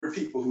heard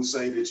people who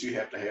say that you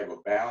have to have a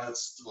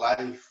balanced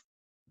life.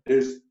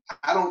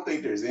 I don't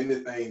think there's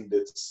anything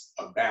that's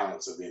a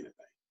balance of anything.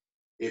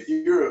 If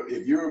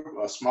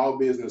you're a small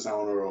business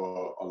owner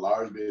or a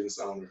large business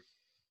owner,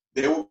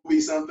 there will be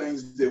some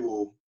things that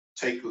will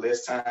take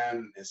less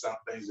time and some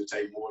things that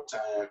take more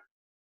time.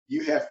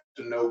 You have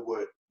to know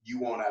what you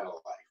want out of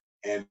life.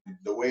 And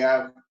the way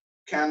I've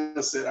kind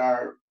of set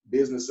our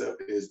business up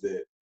is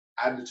that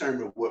I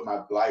determined what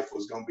my life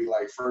was going to be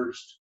like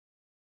first.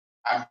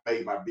 I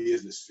made my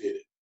business fit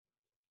it.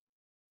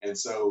 And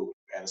so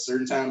at a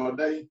certain time of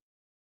day,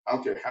 I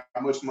don't care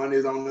how much money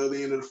is on the other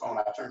end of the phone,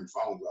 I turn the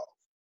phones off.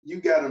 You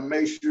got to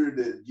make sure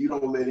that you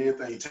don't let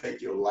anything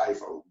take your life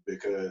over,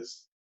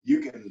 because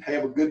you can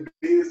have a good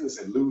business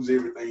and lose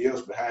everything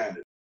else behind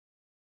it.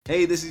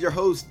 Hey, this is your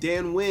host,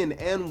 Dan Wynn,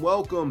 and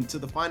welcome to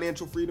the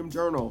Financial Freedom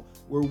Journal,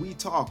 where we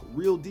talk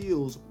real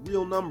deals,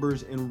 real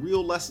numbers, and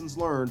real lessons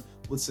learned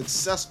with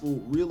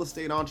successful real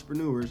estate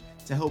entrepreneurs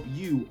to help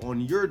you on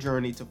your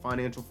journey to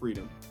financial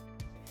freedom.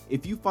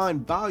 If you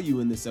find value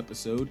in this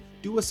episode,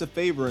 do us a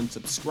favor and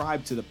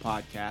subscribe to the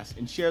podcast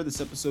and share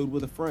this episode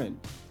with a friend.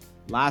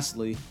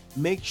 Lastly,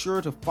 make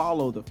sure to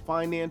follow the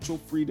Financial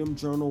Freedom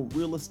Journal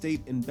Real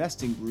Estate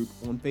Investing Group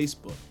on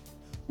Facebook.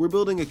 We're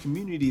building a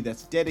community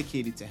that's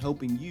dedicated to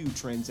helping you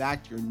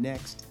transact your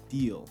next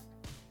deal.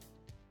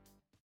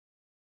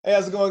 Hey,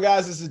 how's it going,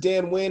 guys? This is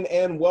Dan Wynn,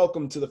 and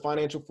welcome to the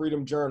Financial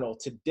Freedom Journal.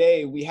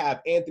 Today, we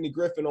have Anthony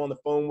Griffin on the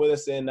phone with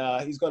us, and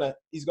he's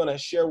gonna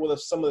share with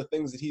us some of the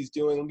things that he's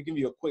doing. Let me give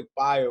you a quick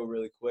bio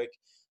really quick.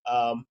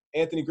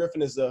 Anthony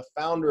Griffin is the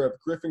founder of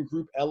Griffin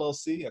Group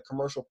LLC, a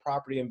commercial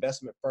property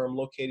investment firm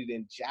located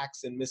in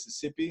Jackson,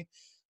 Mississippi.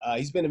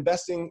 He's been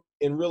investing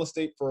in real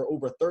estate for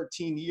over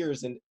 13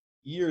 years and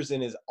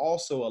is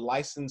also a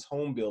licensed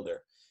home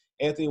builder.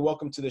 Anthony,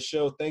 welcome to the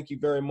show. Thank you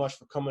very much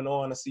for coming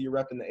on. I see you're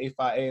repping the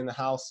A5A in the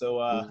house. So,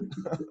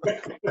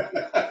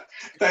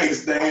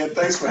 Thanks, Dan.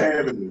 Thanks for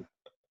having me.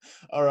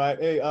 All right.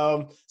 Hey,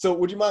 so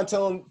would you mind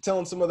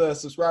telling some of the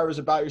subscribers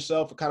about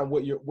yourself, kind of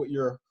what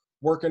you're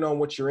working on,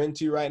 what you're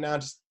into right now?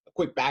 Just a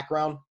quick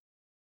background.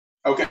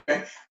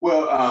 Okay.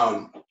 Well,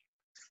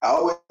 I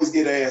always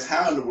get asked,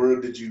 how in the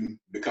world did you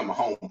become a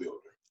home builder?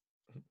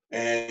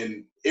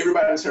 And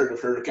everybody's heard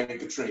of Hurricane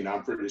Katrina,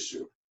 I'm pretty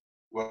sure.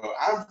 Well,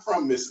 I'm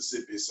from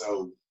Mississippi,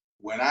 so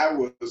when I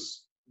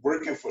was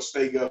working for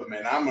state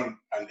government, I'm an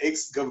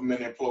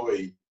ex-government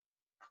employee.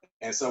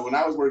 And so when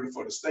I was working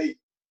for the state,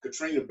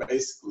 Katrina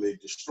basically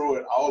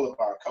destroyed all of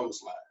our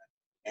coastline.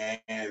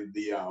 And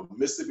the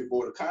Mississippi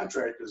Board of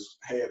Contractors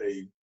had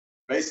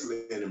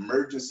basically an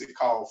emergency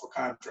call for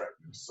contractors.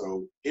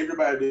 So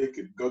everybody that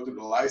could go through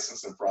the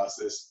licensing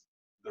process,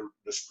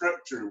 the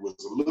structure was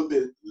a little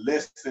bit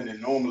less than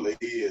it normally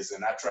is,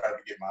 and I tried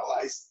to get my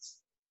license.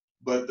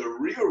 But the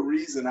real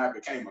reason I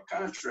became a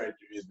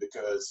contractor is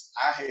because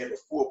I had a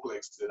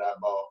fourplex that I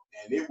bought,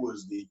 and it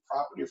was the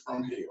property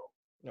from hell.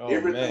 Oh,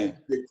 everything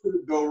that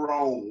could go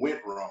wrong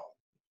went wrong.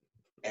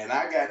 And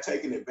I got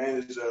taken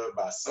advantage of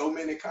by so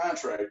many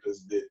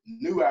contractors that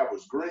knew I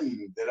was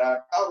green that I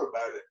thought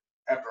about it.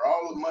 After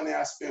all the money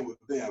I spent with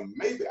them,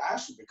 maybe I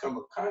should become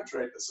a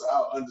contractor so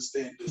I'll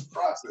understand this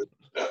process.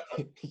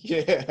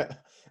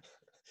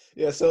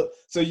 Yeah. So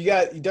you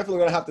definitely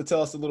gonna have to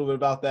tell us a little bit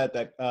about that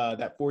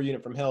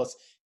 4-unit from hell.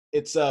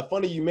 It's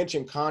funny you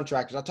mentioned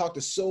contractors. I talked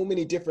to so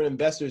many different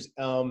investors,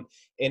 and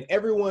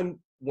everyone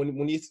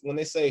when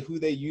they say who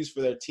they use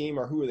for their team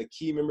or who are the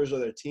key members of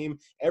their team,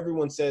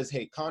 everyone says,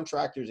 hey,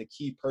 contractor is a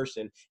key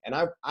person. And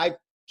I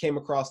came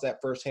across that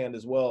firsthand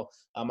as well.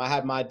 I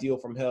had my deal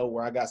from hell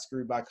where I got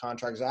screwed by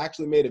contractors. I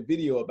actually made a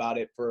video about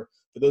it for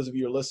those of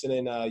you who are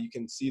listening. You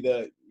can see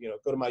go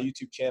to my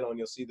YouTube channel and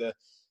you'll see the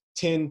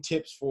 10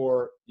 tips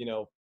for,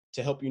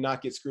 to help you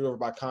not get screwed over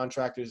by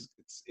contractors.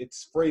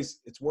 It's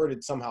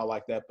worded somehow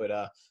like that, but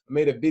I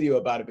made a video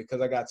about it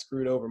because I got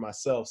screwed over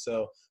myself.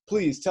 So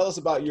please tell us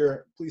about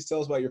your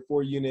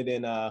 4-unit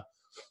and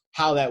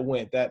how that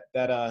went,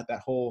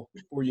 that whole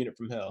 4-unit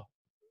from hell.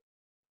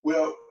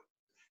 Well,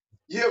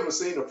 you ever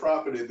seen a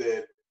property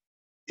that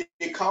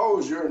it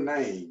calls your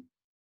name,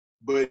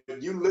 but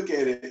you look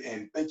at it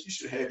and think you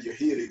should have your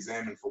head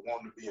examined for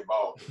wanting to be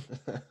involved?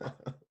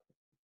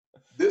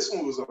 This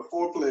one was a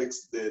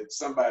fourplex that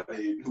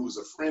somebody who was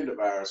a friend of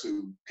ours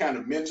who kind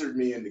of mentored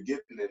me into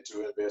getting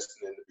into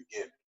investing in the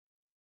beginning.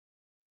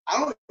 I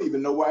don't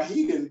even know why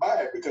he didn't buy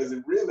it, because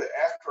it really,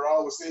 after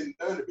all was said and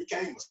done, it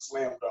became a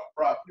slam dunk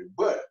property.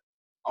 But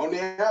on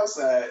the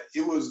outside,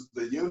 it was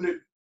the unit,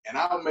 and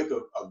I'll make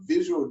a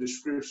visual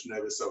description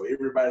of it so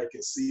everybody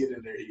can see it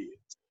in their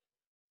heads.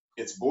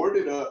 It's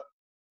boarded up.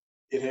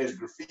 It has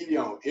graffiti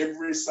on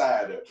every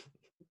side of it.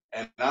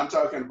 And I'm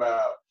talking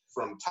about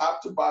from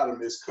top to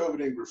bottom, it's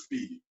covered in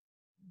graffiti.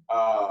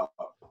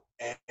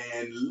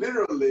 And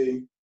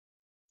literally,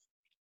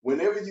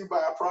 whenever you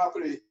buy a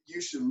property,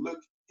 you should look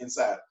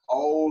inside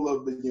all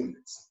of the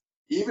units.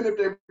 Even if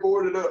they're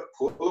boarded up,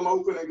 pull them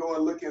open and go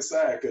and look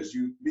inside, because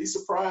you'd be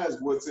surprised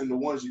what's in the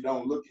ones you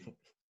don't look at.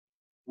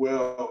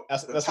 Well,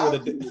 that's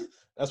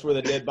where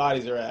the dead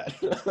bodies are at.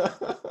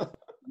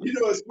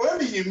 It's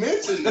funny you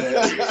mentioned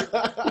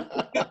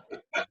that.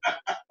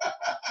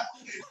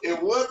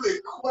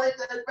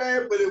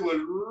 but it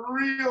was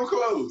real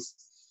close.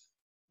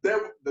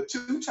 The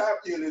two top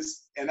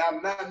units, and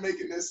I'm not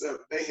making this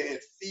up, they had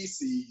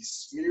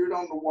feces smeared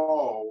on the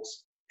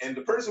walls. And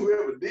the person who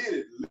ever did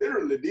it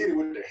literally did it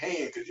with their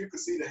hand because you could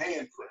see the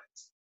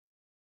handprints.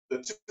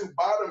 The two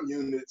bottom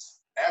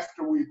units,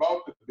 after we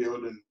bought the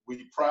building,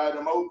 we pried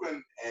them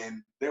open,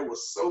 and there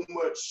was so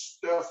much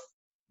stuff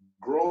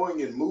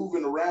growing and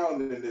moving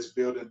around in this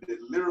building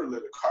that literally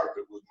the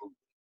carpet was moving.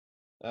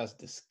 That's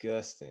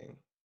disgusting.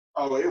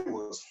 Oh, it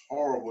was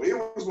horrible. It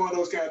was one of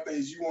those kind of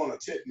things you want a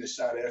tetanus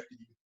shot after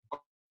you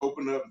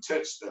open up and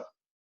touch stuff.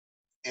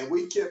 And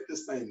we kept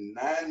this thing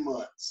 9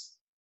 months.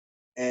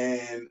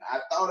 And I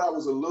thought I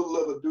was a little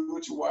of a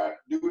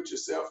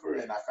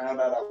do-it-yourselfer, and I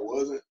found out I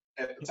wasn't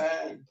at the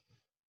time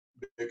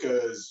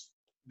because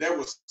there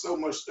was so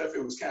much stuff.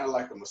 It was kind of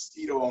like a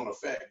mosquito on a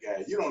fat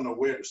guy. You don't know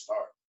where to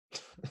start.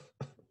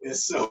 And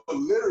so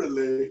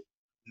literally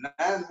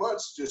 9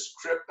 months just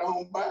crept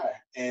on by,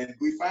 and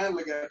we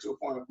finally got to a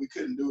point where we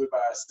couldn't do it by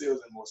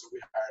ourselves anymore, so we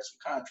hired some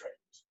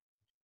contractors.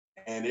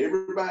 And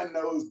everybody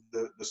knows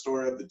the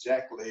story of the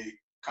jackleg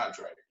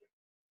contractor.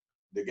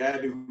 The guy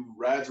who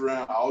rides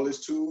around all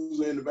his tools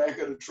in the back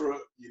of the truck,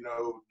 you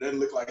know, doesn't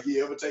look like he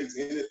ever takes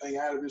anything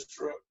out of his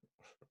truck.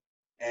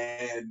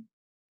 And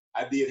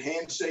I did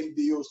handshake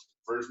deals.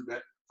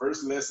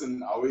 First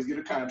lesson, always get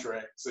a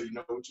contract so you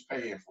know what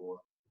you're paying for.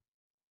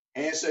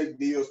 Handshake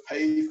deals,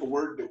 paid for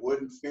work that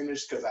wasn't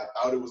finished because I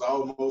thought it was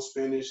almost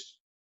finished.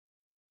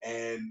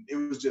 And it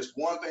was just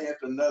one thing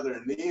after another.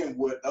 And then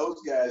what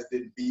those guys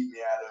didn't beat me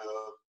out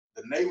of,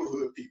 the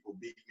neighborhood people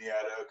beat me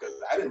out of, because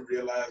I didn't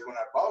realize when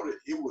I bought it,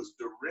 it was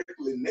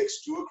directly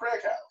next to a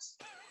crack house.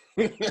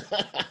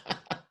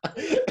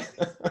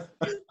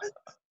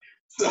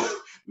 So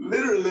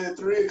literally at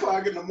 3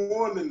 o'clock in the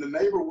morning, the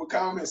neighbor would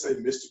call me and say,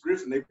 "Mr.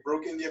 Griffin, they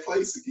broke in your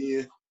place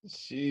again."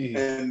 Jeez.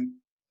 And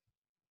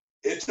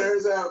it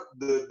turns out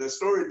the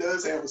story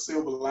does have a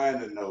silver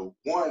lining though.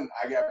 One,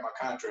 I got my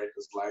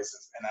contractor's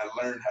license and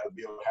I learned how to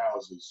build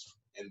houses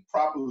and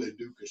properly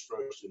do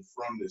construction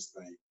from this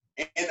thing.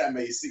 And I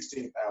made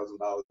 $16,000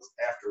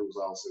 after it was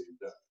all said and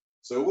done.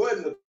 So it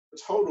wasn't a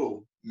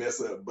total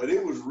mess up, but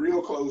it was real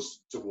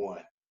close to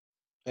one.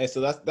 Hey,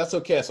 so that's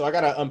okay. So I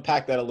got to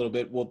unpack that a little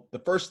bit. Well, the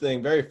first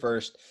thing, very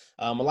first,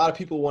 a lot of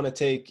people want to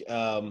take,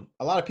 a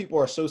lot of people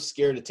are so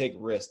scared to take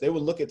risks. They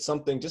would look at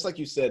something, just like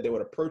you said, they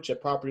would approach a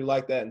property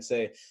like that and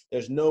say,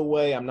 there's no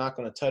way, I'm not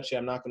going to touch it.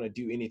 I'm not going to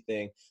do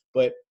anything.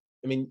 But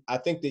I mean, I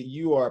think that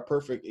you are a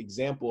perfect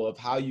example of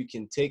how you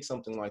can take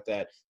something like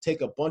that, take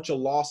a bunch of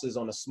losses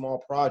on a small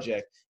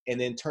project, and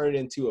then turn it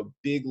into a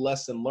big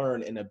lesson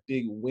learned and a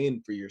big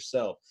win for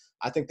yourself.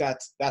 I think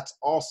that's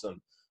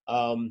awesome.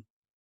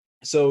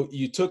 So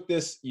you took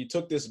this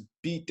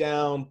beat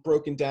down,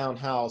 broken down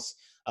house.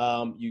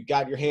 You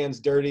got your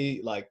hands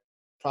dirty, like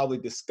probably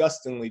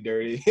disgustingly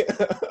dirty.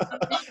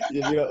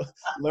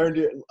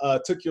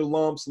 Took your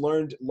lumps,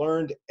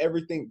 learned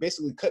everything,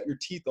 basically cut your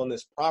teeth on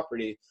this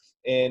property.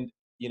 And,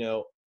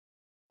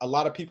 a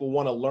lot of people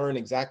want to learn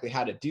exactly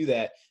how to do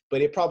that,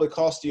 but it probably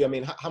cost you. I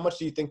mean, how much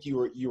do you think you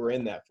were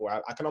in that for?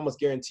 I can almost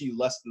guarantee you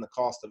less than the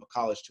cost of a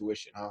college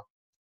tuition, huh?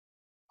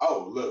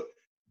 Oh, look.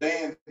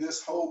 Dan,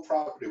 this whole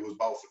property was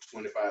bought for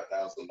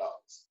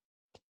 $25,000.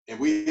 And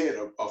we had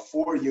a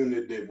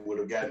 4-unit that would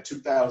have gotten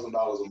 $2,000 a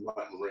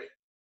month in rent.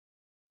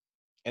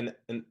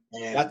 And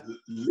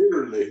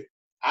literally,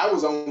 I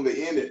was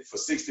only in it for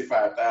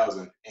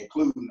 $65,000,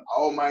 including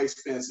all my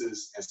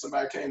expenses, and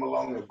somebody came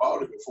along and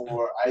bought it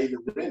before I even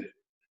rented it.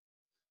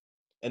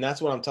 And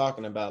that's what I'm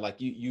talking about. Like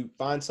you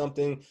find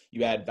something,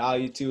 you add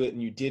value to it,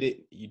 and you did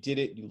it,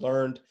 you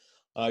learned.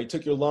 You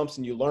took your lumps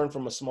and you learned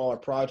from a smaller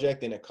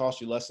project, and it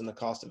cost you less than the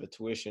cost of a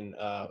tuition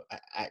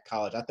at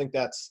college. I think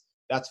that's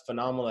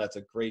phenomenal. That's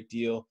a great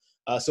deal.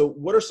 So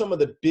what are some of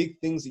the big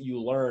things that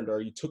you learned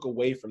or you took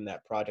away from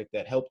that project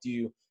that helped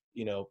you,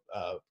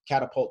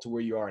 catapult to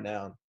where you are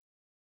now?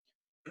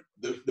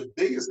 The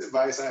biggest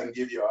advice I can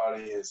give your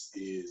audience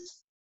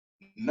is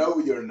know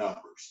your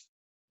numbers.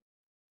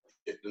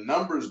 If the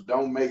numbers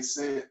don't make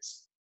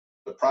sense,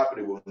 the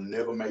property will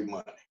never make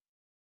money.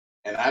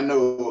 And I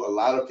know a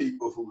lot of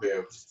people who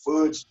have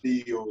fudged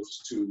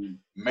deals to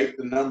make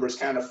the numbers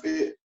kind of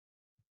fit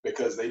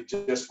because they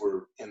just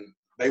were in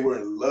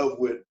love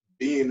with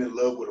being in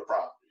love with a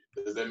property.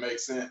 Does that make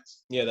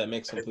sense? Yeah, that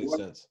makes complete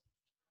sense.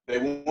 They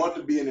want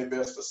to be an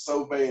investor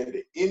so bad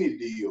that any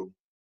deal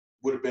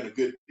would have been a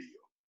good deal.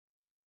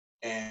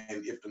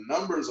 And if the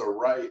numbers are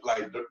right,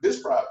 like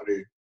this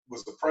property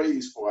was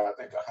appraised for, I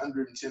think,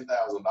 $110,000.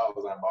 I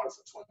bought it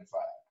for $25,000.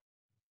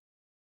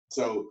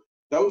 So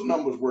those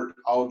numbers worked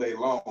all day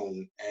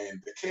long,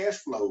 and the cash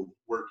flow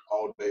worked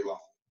all day long.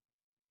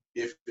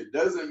 If it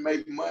doesn't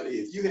make money,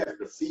 if you have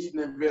to feed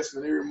an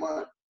investment every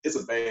month, it's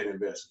a bad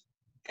investment.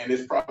 And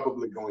it's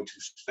probably going to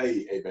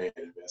stay a bad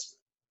investment.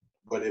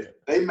 But if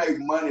they make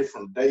money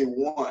from day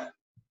one,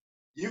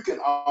 you can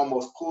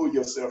almost pull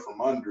yourself from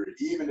under it.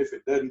 Even if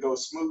it doesn't go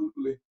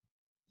smoothly,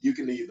 you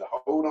can either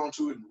hold on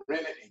to it and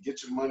rent it and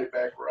get your money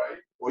back right,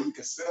 or you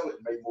can sell it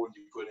and make more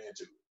than you put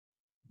into it.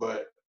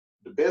 But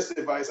the the best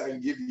advice I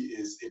can give you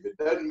is if it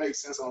doesn't make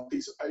sense on a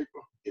piece of paper,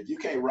 if you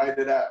can't write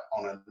it out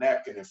on a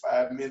napkin in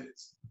 5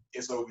 minutes,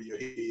 it's over your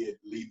head.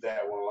 Leave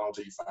that one alone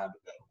until you find a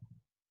better one.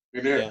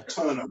 And there are a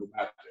ton of them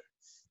out there.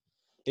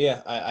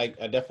 Yeah, I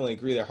definitely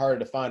agree. They're harder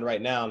to find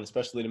right now, and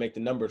especially to make the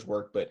numbers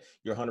work. But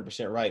you're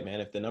 100% right, man.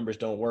 If the numbers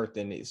don't work,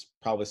 then it's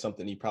probably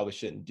something you probably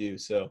shouldn't do.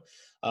 So,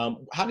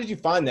 how did you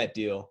find that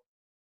deal?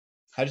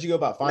 How did you go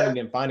about finding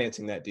and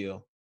financing that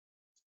deal?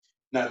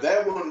 Now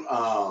that one,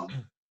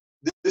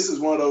 this is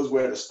one of those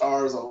where the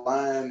stars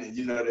align, and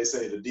they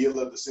say the deal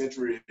of the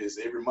century is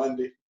every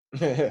Monday.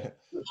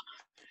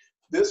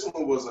 This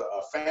one was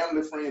a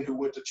family friend who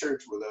went to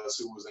church with us,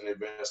 who was an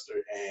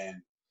investor,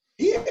 and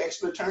he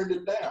actually turned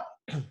it down,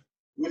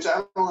 which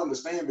I don't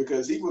understand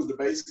because he was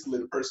basically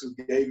the person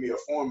who gave me a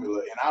formula,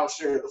 and I'll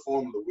share the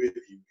formula with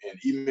you and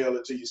email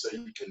it to you so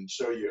you can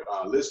show your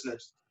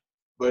listeners.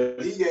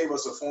 But he gave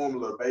us a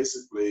formula,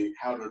 basically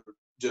how to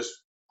just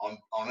on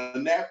a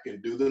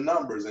napkin do the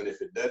numbers, and if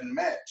it doesn't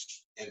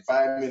match in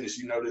 5 minutes,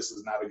 this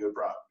is not a good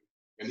property.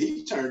 And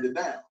he turned it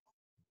down.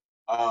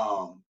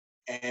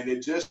 And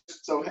it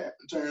just so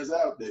turns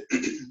out that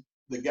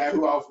the guy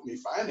who offered me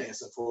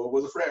financing for it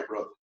was a frat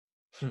brother.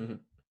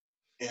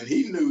 And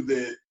he knew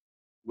that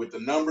with the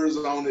numbers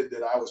on it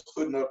that I was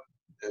putting up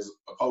as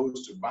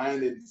opposed to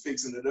buying it and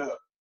fixing it up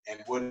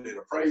and what it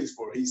appraised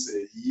for, he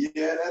said,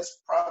 yeah,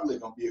 that's probably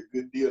going to be a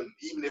good deal. And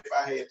even if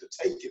I had to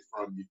take it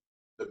from you,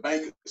 the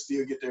bank could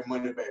still get their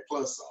money back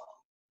plus some.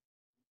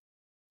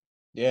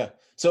 Yeah.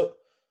 So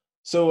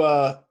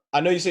I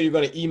know you said you're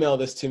going to email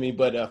this to me,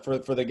 but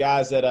for the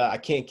guys that I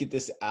can't get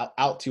this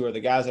out to, or the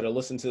guys that are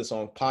listening to this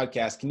on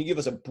podcast, can you give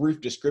us a brief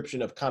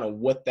description of kind of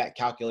what that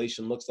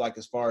calculation looks like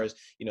as far as,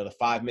 the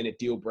 5-minute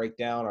deal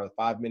breakdown or the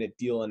 5-minute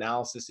deal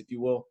analysis, if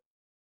you will?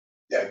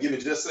 Yeah, give me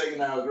just a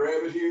second. I'll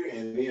grab it here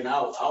and then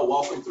I'll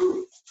walk them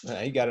through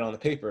it. You got it on the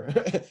paper.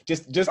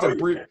 just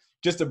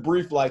a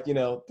brief, like,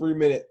 3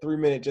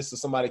 minute, just so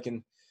somebody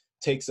can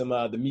take some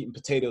the meat and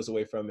potatoes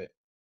away from it.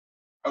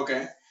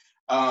 Okay.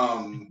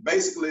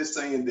 Basically it's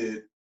saying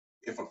that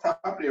if a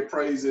property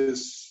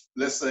appraises,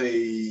 let's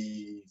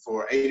say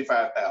for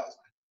 $85,000,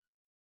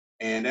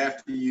 and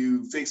after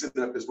you fix it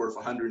up, it's worth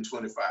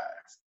 $125,000.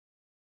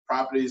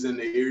 Properties in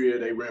the area,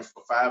 they rent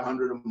for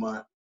 $500 a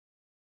month,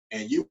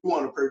 and you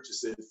want to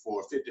purchase it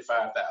for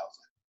 $55,000.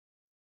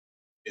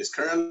 It's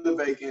currently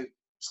vacant.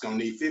 It's going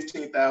to need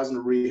 $15,000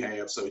 to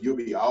rehab, so you'll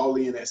be all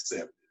in at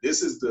 $70,000.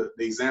 This is the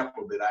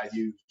example that I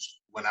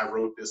used when I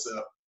wrote this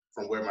up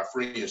from where my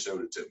friend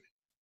showed it to me.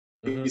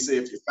 Mm-hmm. He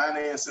said if your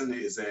financing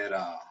is at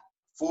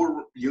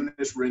 4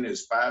 units rented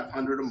is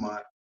 $500 a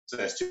month, so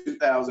that's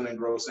 $2,000 in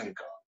gross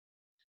income.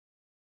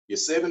 Your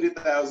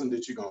 $70,000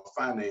 that you're gonna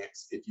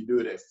finance, if you do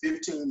it at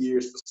 15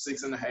 years for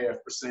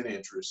 6.5%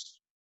 interest,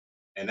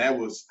 and that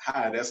was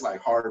high. That's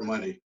like hard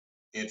money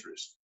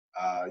interest.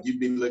 You'd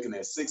be looking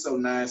at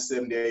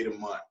 $609.78 a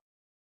month.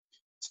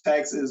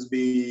 Taxes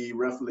be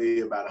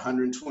roughly about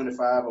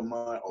 $125 a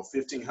month or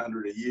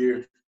 $1,500 a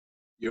year.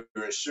 Your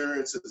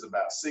insurance is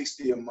about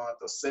 $60 a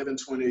month or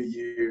 $720 a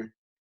year.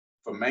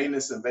 For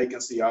maintenance and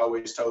vacancy, I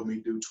always told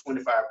me do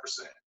 25%.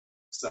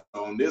 So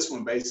on this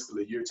one,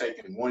 basically, you're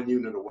taking 1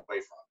 unit away from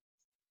it.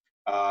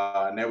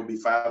 And that would be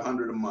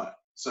 $500 a month.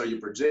 So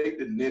your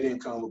projected net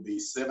income would be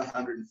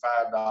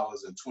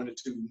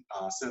 $705.22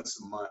 a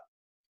month.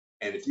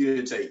 And if you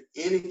didn't take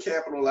any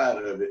capital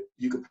out of it,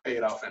 you could pay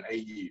it off in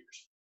 8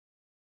 years.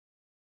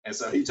 And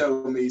so he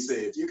told me, he said,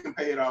 if you can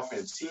pay it off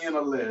in 10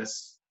 or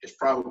less, it's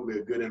probably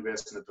a good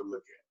investment to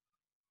look at.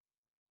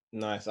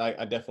 Nice.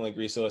 I definitely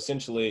agree. So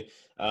essentially,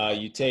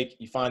 you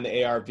find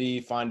the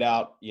ARV, find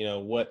out,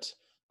 what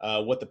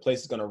the place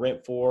is going to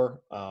rent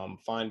for,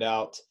 find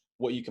out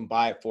what you can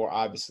buy it for,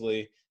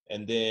 obviously.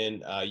 And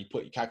then you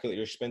calculate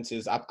your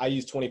expenses. I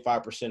use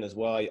 25% as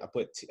well. I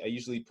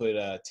usually put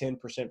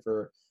 10%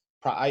 for,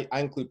 I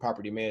include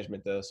property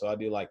management though. So I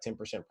do like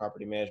 10%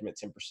 property management,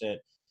 10%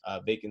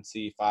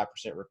 vacancy, 5%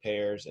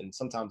 repairs. And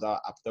sometimes I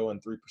throw in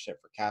 3%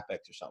 for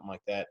CapEx or something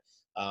like that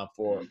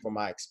for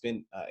my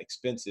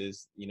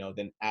expenses,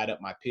 then add up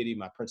my PITI,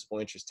 my principal,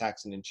 interest,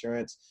 tax, and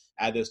insurance,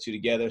 add those two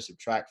together,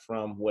 subtract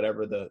from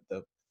whatever the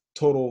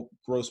total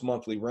gross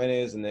monthly rent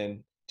is. And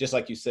then just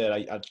like you said,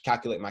 I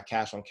calculate my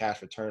cash on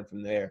cash return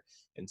from there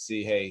and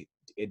see, hey,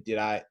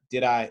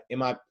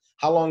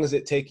 how long is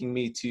it taking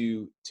me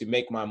to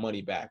make my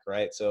money back?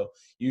 Right. So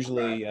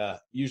usually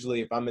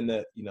if I'm in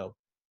the,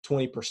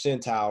 20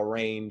 percentile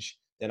range,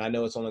 then I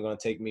know it's only going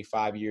to take me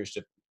 5 years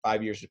to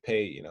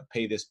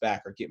pay this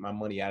back or get my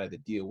money out of the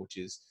deal, which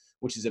is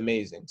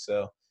amazing.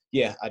 So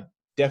yeah, I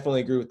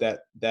definitely agree with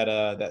that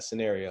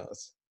scenario.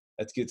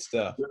 That's good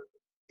stuff.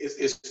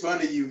 It's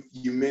funny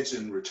you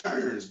mentioned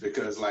returns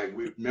because we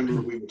were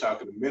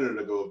talking a minute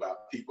ago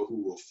about people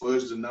who will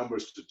fudge the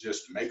numbers to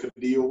just make a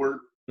deal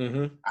work.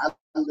 Mm-hmm. I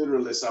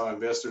literally saw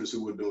investors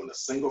who were doing a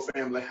single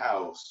family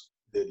house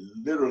that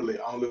literally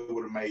only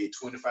would have made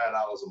 $25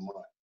 a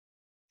month,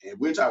 and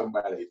we're talking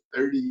about a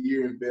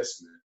 30-year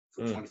investment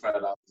for $25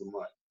 a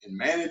month and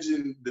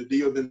managing the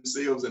deal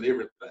themselves and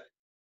everything.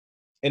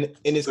 And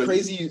it's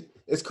crazy.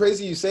 It's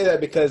crazy you say that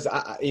because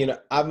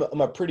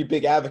I'm a pretty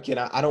big advocate.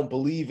 I don't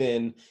believe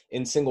in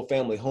single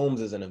family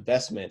homes as an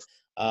investment.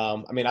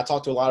 I mean, I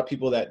talk to a lot of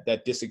people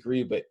that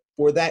disagree, but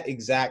for that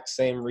exact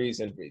same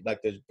reason,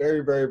 like there's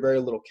very, very, very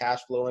little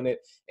cash flow in it.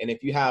 And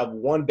if you have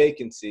one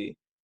vacancy,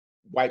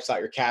 wipes out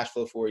your cash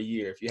flow for a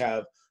year. If you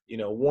have,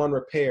 one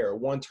repair,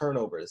 one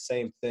turnover, the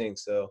same thing.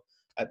 So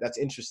that's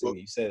interesting Well,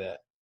 that you say that.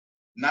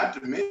 not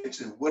to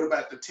mention, what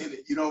about the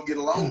tenant you don't get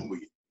along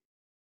with?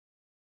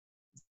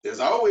 There's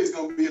always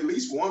going to be at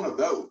least one of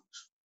those.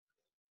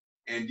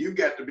 And you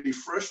got to be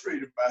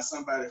frustrated by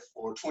somebody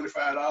for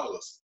 $25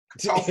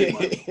 coffee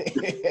money.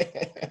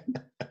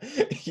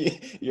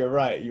 You're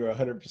right. You're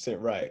 100%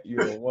 right.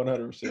 You're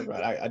 100%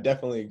 right. I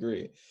definitely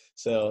agree.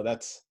 So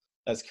that's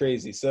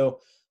crazy. So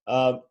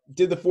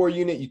did the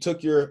 4-unit,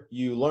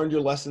 you learned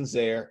your lessons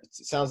there. It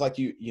sounds like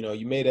you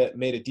made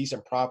a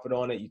decent profit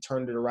on it. You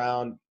turned it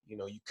around,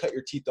 you cut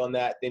your teeth on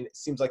that. Then it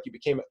seems like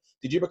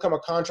did you become a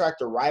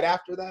contractor right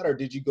after that, or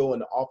did you go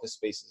into office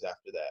spaces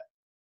after that?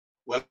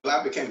 Well,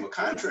 I became a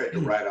contractor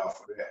right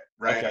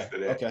after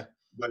that. Okay.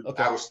 But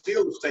Okay. I was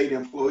still a state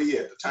employee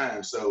at the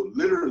time. So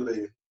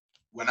literally,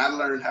 when I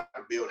learned how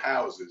to build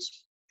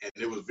houses, and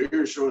it was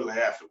very shortly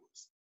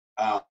afterwards,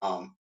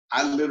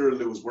 I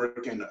literally was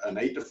working an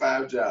 8 to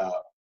 5 job.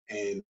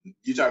 And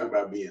you talk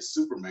about being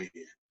Superman.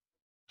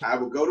 I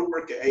would go to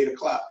work at 8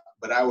 o'clock,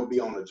 but I would be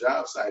on the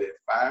job site at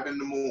 5 in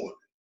the morning.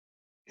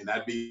 And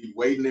I'd be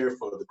waiting there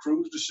for the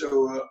crews to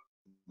show up,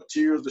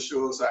 materials to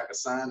show up so I could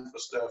sign for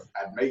stuff.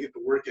 I'd make it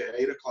to work at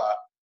 8 o'clock.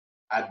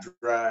 I'd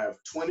drive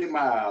 20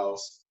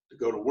 miles to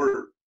go to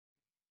work.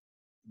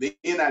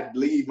 Then I'd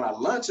leave my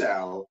lunch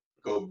hour,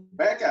 go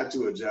back out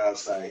to a job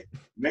site,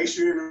 make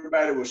sure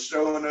everybody was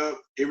showing up,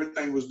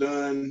 everything was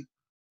done.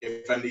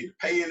 If I need to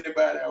pay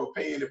anybody, I would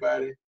pay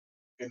anybody.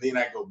 And then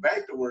I go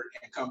back to work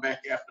and come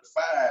back after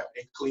 5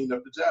 and clean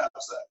up the job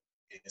site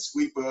and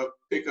sweep up,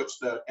 pick up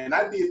stuff. And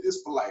I did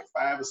this for like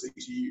 5 or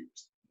 6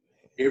 years,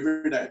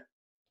 every day.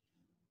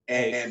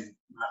 And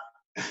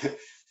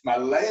my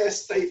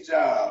last state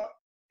job,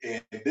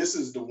 and this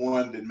is the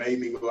one that made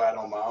me go out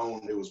on my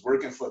own, it was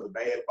working for the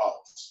bad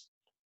boss.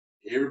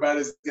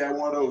 Everybody's got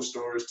one of those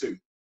stories too.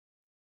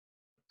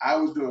 I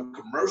was doing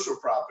commercial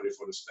property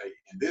for the state,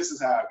 and this is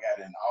how I got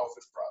into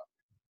office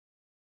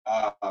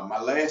property.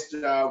 My last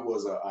job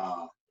was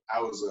I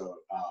was a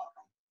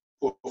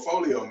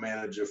portfolio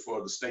manager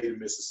for the state of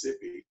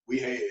Mississippi. We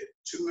had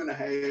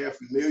 2.5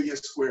 million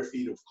square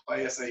feet of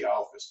Class A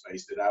office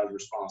space that I was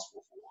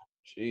responsible for.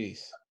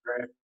 Jeez.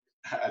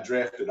 I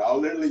drafted all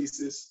their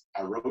leases.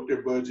 I wrote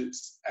their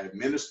budgets. I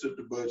administered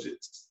the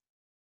budgets,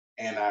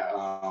 and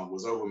I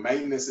was over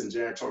maintenance and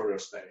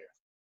janitorial staff.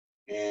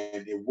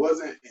 And it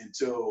wasn't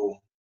until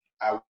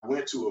I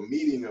went to a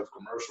meeting of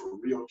commercial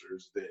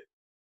realtors that,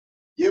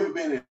 you ever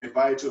been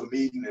invited to a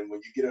meeting and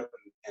when you get up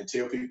and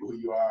tell people who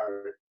you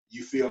are,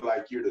 you feel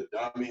like you're the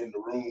dummy in the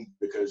room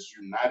because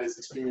you're not as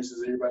experienced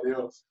as everybody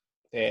else?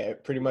 Yeah,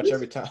 pretty much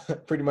every time.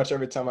 Pretty much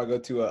every time I go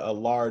to a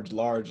large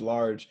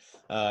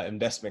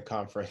investment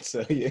conference.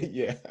 So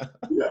yeah.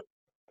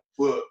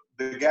 Well,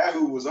 the guy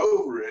who was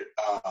over it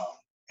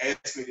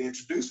asked me to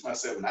introduce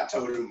myself, and I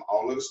told him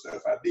all of the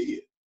stuff I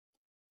did.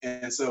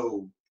 And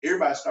so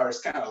everybody starts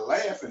kind of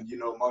laughing,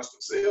 amongst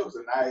themselves.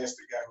 And I asked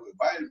the guy who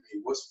invited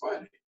me, "What's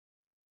funny?"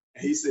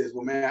 And he says,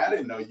 "Well, man, I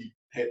didn't know you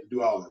had to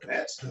do all of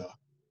that stuff.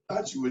 I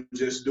thought you were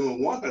just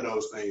doing one of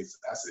those things."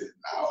 I said,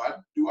 "No, I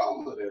do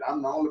all of that.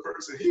 I'm the only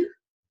person here."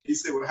 He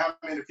said, "Well, how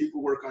many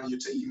people work on your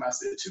team?" I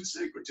said, 2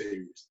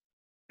 secretaries.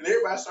 And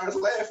everybody starts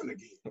laughing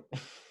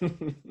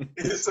again.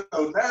 And so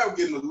now I'm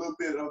getting a little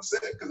bit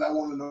upset because I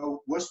want to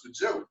know what's the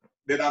joke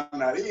that I'm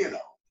not in on.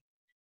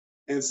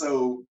 And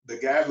so the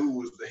guy who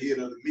was the head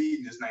of the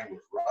meeting, his name was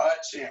Rod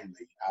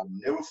Chamley. I'll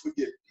never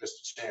forget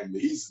Mr.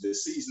 Chamley. He's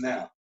deceased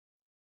now.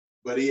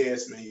 But he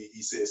asked me,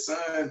 he said,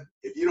 "Son,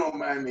 if you don't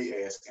mind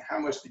me asking, how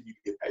much did you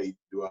get paid to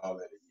do all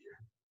that a year?"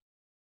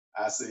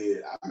 I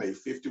said, "I made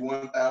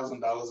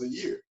 $51,000 a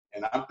year."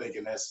 And I'm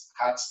thinking that's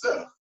hot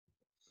stuff.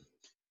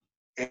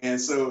 And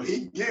so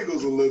he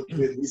giggles a little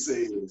bit and he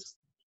says,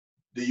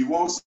 "Do you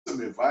want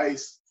some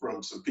advice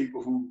from some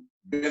people who've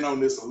been on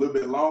this a little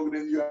bit longer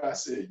than you?" I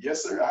said,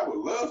 "Yes, sir. I would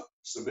love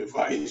some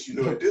advice,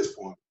 at this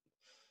point."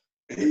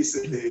 And he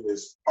said,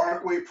 "There's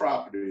Parkway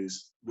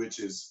Properties, which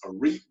is a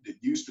REIT that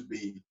used to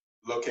be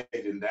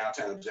located in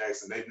downtown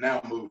Jackson. They've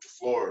now moved to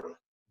Florida,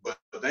 but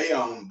they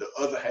own the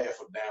other half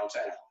of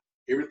downtown.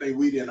 Everything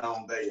we didn't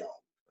own, they own."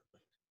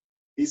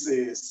 He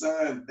said,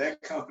 "Son,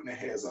 that company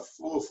has a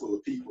floor full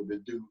of people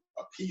that do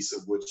a piece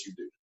of what you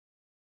do.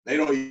 They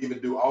don't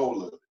even do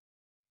all of it."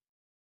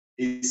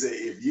 He said,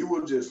 "If you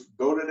will just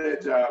go to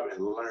that job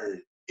and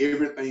learn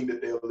everything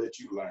that they'll let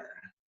you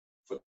learn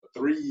for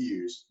 3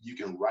 years, you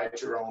can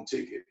write your own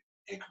ticket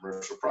in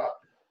commercial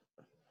property."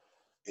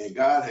 And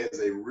God has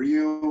a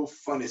real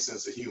funny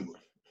sense of humor,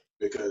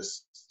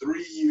 because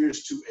 3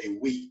 years to a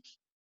week,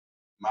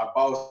 my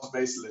boss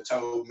basically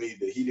told me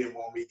that he didn't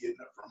want me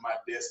getting up from my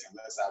desk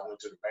unless I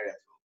went to the bathroom.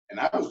 And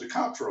I was the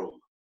comptroller.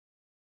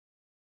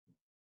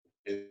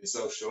 And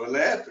so shortly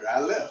after, I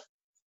left.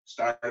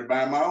 started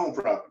buying my own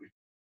property.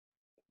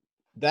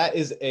 That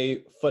is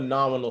a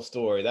phenomenal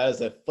story. That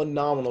is a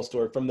phenomenal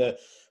story from the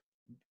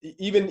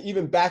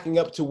even backing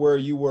up to where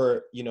you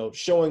were,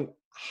 showing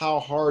how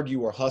hard you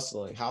were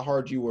hustling, how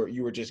hard you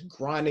were just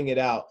grinding it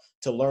out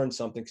to learn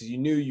something because you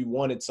knew you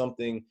wanted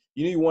something,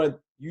 you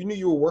knew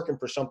you were working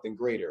for something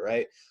greater,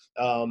 right?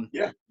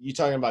 Yeah. You're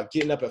talking about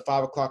getting up at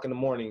 5 o'clock in the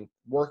morning,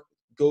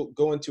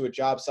 go into a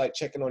job site,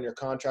 checking on your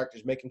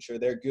contractors, making sure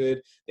they're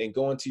good, then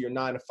go into your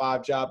 9 to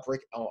 5 job,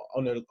 break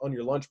on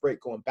your lunch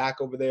break, going back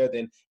over there.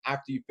 Then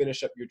after you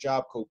finish up your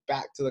job, go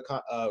back to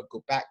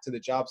the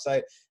job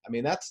site. I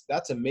mean,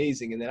 that's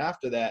amazing. And then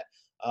after that,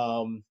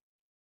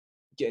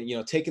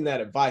 taking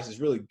that advice is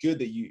really good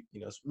that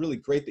it's really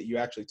great that you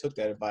actually took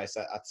that advice.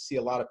 I see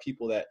a lot of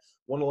people that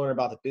want to learn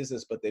about the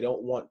business, but they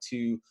don't want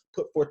to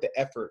put forth the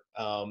effort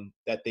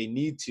that they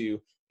need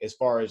to as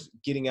far as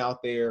getting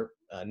out there,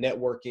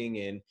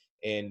 networking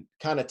and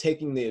kind of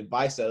taking the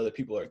advice that other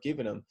people are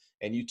giving them.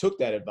 And you took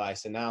that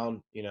advice, and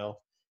now, you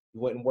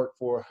went and worked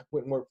for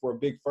a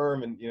big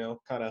firm, and,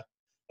 kind of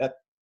that,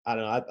 I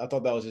don't know. I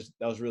thought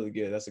that was really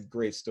good. That's a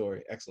great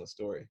story. Excellent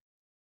story.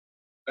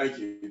 Thank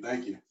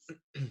you.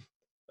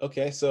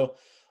 Okay. So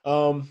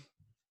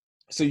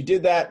you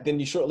did that, then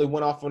you shortly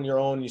went off on your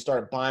own and you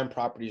started buying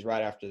properties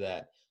right after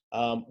that.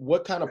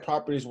 What kind of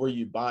properties were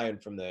you buying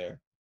from there?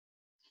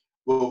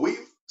 Well,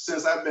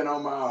 since I've been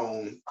on my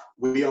own,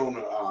 we own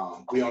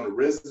a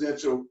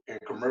residential and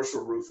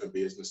commercial roofing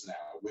business now,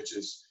 which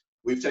is,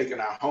 we've taken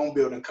our home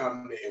building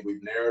company and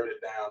we've narrowed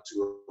it down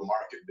to a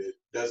market that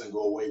doesn't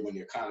go away when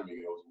the economy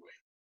goes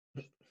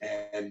away.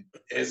 And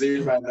as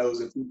everybody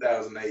knows, in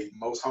 2008,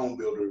 most home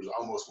builders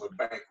almost went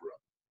bankrupt.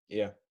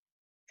 Yeah.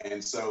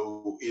 And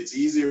so it's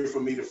easier for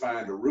me to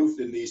find a roof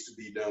that needs to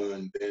be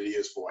done than it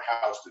is for a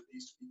house that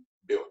needs to be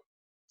built.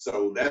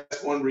 So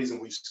that's one reason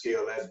we've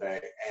scaled that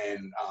back.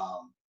 And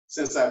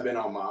since I've been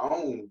on my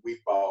own, we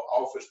bought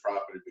office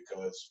property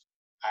because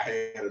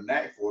I had a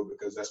knack for it,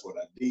 because that's what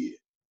I did.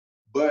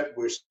 But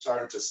we're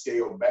starting to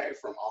scale back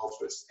from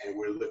office and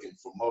we're looking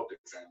for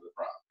multifamily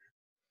property.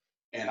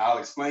 And I'll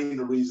explain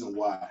the reason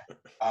why.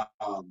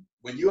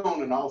 When you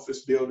own an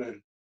office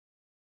building,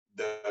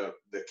 the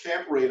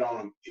cap rate on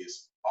them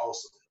is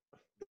awesome.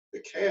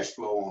 The cash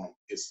flow on them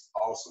is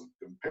awesome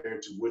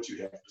compared to what you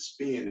have to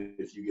spend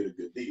if you get a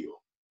good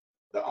deal.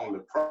 The only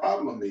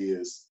problem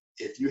is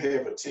if you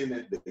have a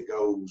tenant that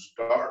goes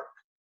dark,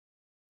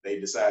 they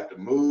decide to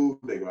move,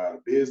 they go out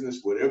of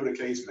business, whatever the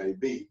case may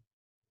be,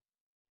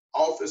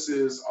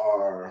 offices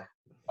are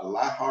a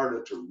lot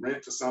harder to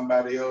rent to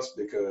somebody else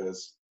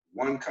because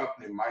one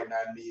company might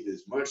not need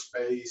as much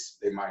space,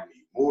 they might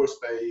need more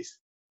space,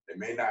 they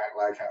may not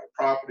like how the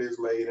property is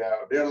laid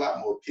out. They're a lot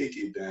more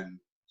picky than,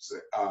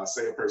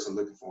 say, a person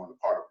looking for an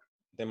apartment.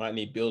 They might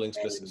need building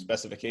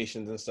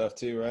specifications and stuff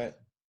too, right?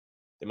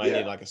 They might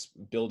need like a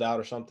build out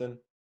or something.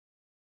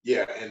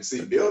 Yeah, and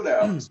see, build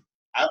outs,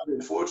 I've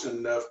been fortunate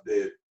enough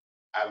that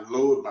I've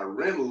lowered my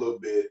rent a little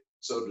bit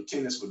so the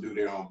tenants would do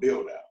their own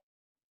build out.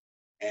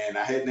 And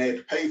I hadn't had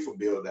to pay for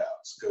build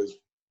outs because,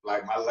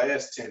 like, my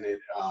last tenant,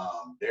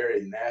 they're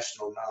a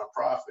national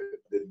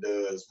nonprofit that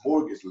does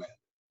mortgage lending.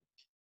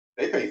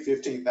 They pay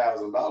 $15,000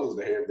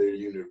 to have their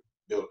unit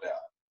built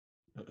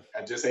out.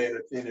 I just had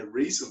a tenant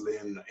recently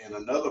in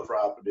another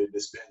property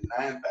that spent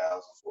 $9,000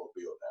 for a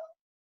build out,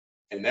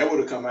 and that would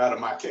have come out of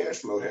my cash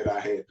flow had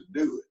I had to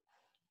do it.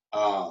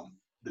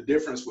 The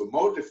difference with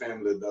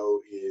multifamily, though,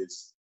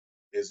 is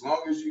as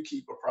long as you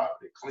keep a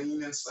property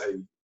clean and safe,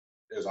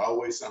 there's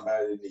always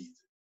somebody that needs it.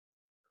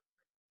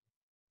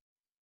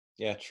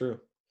 Yeah, true.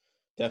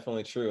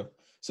 Definitely true.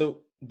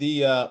 So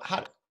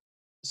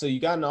so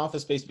you got an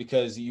office space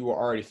because you were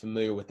already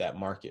familiar with that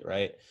market,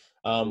 right?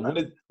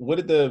 What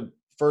did the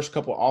first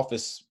couple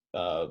office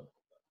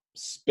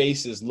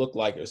spaces look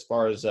like as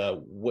far as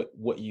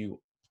what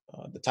you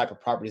the type of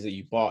properties that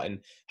you bought, and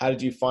how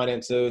did you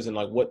finance those, and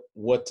like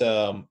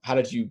how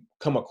did you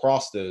come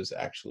across those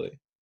actually?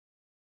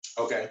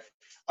 Okay.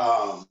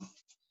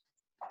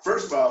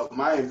 First of all,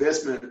 my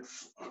investment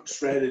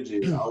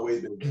strategy has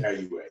always been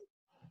value add.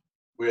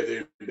 Whether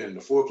it's been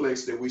the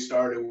fourplex that we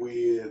started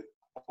with,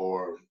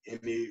 or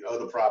any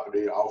other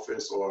property,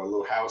 office, or a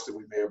little house that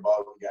we may have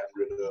bought and gotten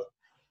rid of,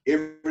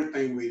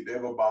 everything we've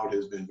ever bought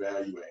has been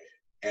value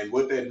add. And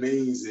what that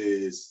means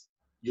is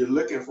you're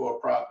looking for a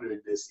property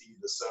that's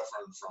either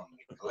suffering from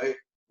neglect,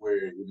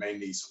 where you may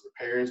need some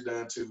repairs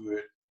done to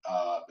it.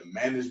 The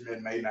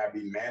management may not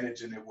be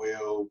managing it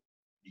well.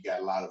 You got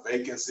a lot of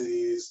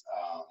vacancies,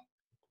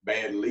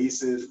 bad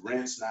leases,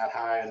 rent's not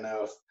high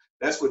enough.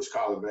 That's what you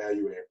call a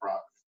value add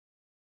property.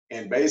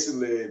 And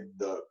basically,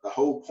 the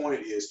whole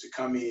point is to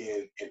come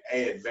in and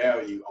add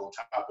value on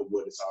top of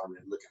what it's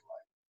already looking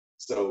like.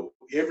 So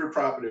every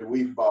property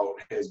we've bought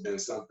has been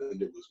something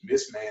that was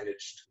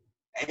mismanaged,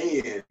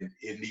 and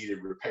it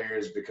needed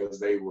repairs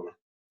because a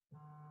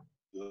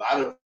lot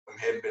of them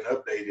hadn't been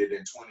updated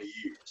in 20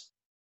 years.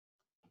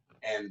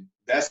 And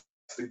that's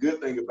the good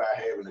thing about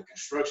having a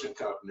construction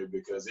company,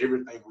 because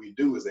everything we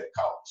do is at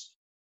cost.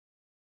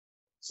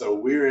 So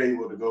we're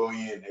able to go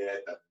in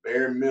at the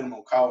bare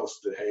minimum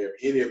cost to have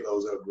any of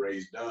those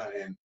upgrades done.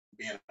 And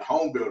being a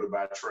home builder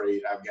by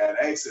trade, I've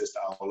got access to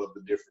all of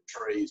the different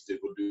trades that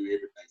will do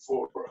everything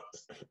for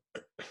us.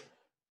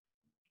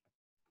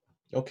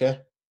 Okay.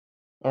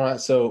 All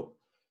right. So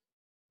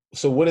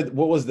what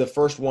was the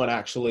first one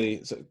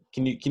actually? So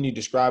can you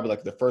describe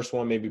like the first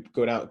one? Maybe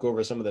go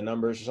over some of the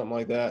numbers or something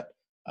like that.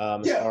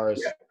 As far as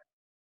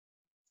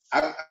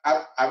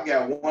I've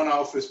got one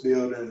office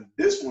building.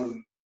 This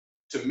one,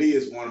 to me,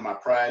 is one of my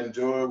pride and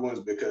joy ones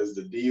because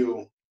the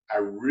deal, I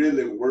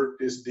really worked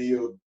this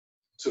deal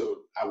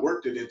I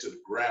worked it into the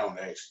ground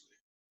actually.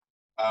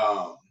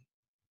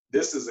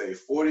 This is a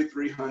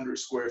 4,300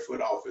 square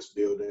foot office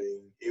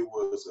building. It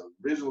was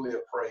originally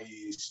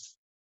appraised,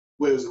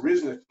 well, it was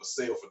originally for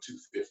sale for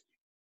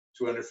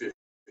 $250,000.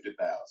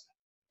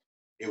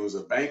 It was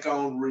a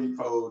bank-owned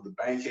repo. The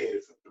bank had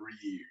it for 3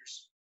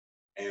 years.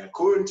 And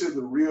according to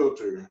the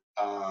realtor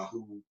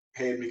who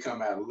had me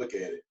come out and look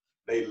at it,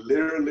 they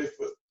literally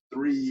for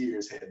 3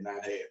 years had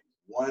not had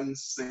one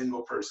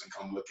single person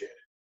come look at it.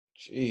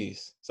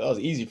 Jeez, so that was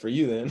easy for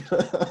you then.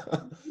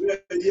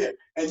 Yeah.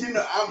 And you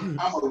know, I'm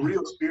a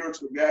real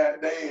spiritual guy,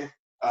 Dan.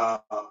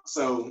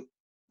 So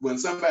when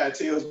somebody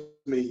tells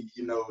me,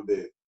 you know,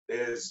 that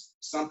there's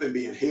something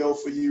being held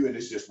for you and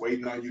it's just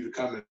waiting on you to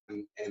come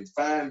and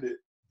find it,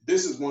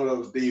 this is one of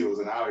those deals,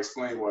 and I'll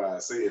explain why I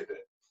said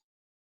that.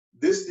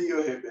 This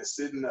deal had been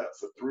sitting up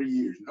for 3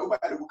 years.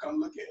 Nobody would come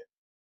look at it.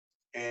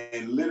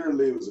 And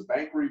literally, it was a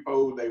bank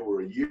repo. They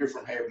were a year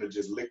from having to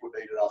just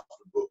liquidate it off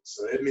the books.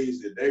 So that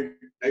means that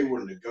they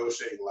were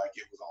negotiating like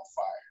it was on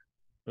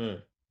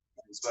fire.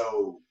 And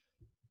so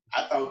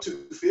I thought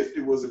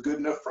 $250 was a good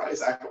enough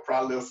price. I could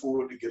probably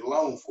afford to get a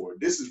loan for it.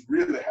 This is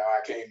really how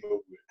I came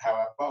up with how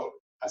I bought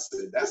it. I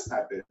said, that's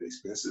not that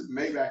expensive.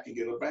 Maybe I can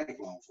get a bank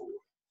loan for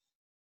it.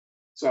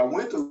 So I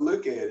went to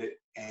look at it,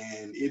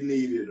 and it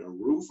needed a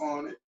roof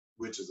on it,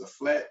 which is a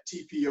flat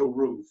TPO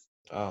roof.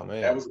 Oh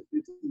man, that was a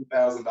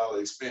 $15,000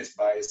 expense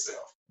by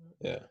itself.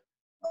 Yeah.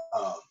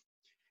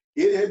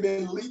 It had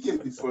been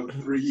leaking for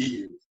 3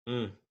 years.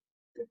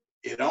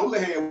 It only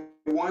had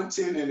one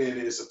tenant in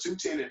it. It's a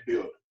 2-tenant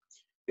building.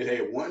 It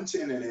had one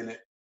tenant in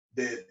it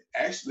that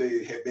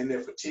actually had been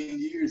there for 10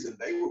 years, and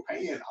they were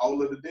paying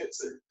all of the debt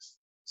service.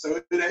 So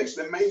it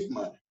actually made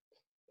money.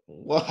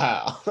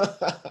 Wow.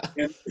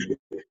 and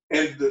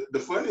the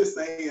funniest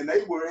thing, and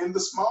they were in the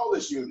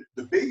smallest unit.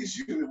 The biggest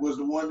unit was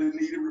the one that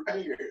needed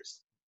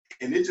repairs.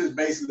 And it just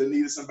basically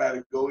needed somebody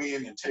to go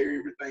in and tear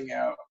everything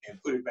out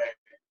and put it back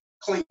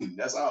clean.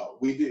 That's all.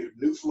 We did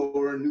new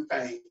floor, new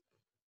paint.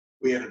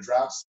 We had a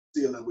drop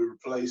ceiling. We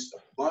replaced a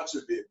bunch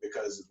of it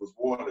because it was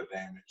water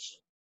damaged.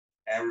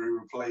 And we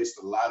replaced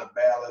a lot of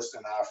ballast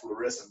in our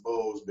fluorescent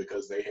bulbs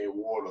because they had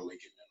water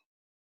leaking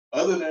in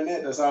them. Other than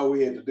that, that's all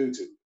we had to do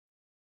to it.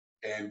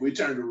 And we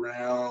turned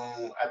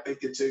around, I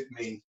think it took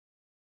me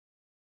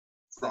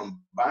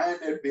from buying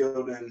that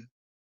building,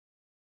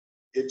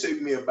 it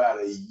took me about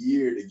a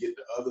year to get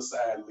the other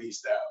side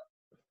leased out.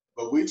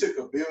 But we took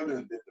a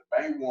building that the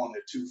bank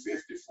wanted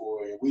 $250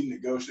 for, and we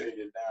negotiated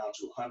it down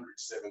to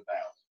 $107,000.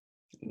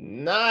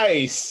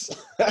 Nice.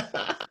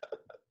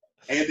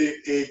 And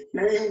it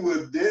came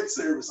with debt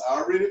service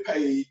already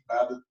paid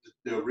by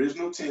the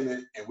original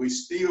tenant, and we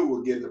still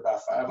were getting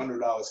about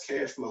 $500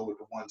 cash flow with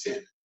the one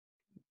tenant.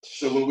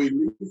 So when we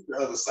leased the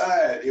other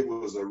side, it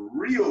was a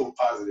real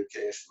positive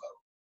cash flow.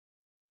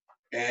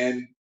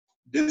 And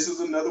this is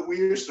another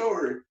weird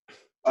story.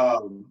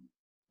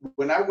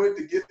 When I went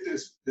to get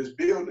this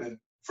building,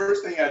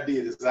 first thing I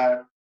did is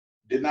I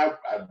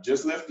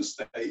just left the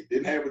state,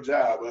 didn't have a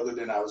job other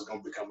than I was going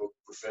to become a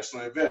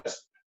professional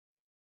investor.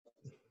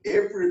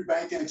 Every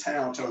bank in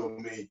town told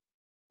me,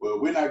 well,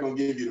 we're not going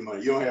to give you the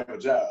money. You don't have a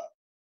job.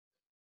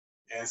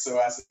 And so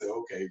I said,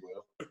 okay,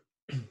 well,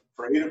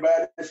 prayed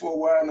about it for a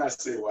while. And I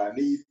said, well, I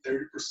need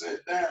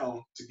 30%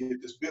 down to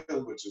get this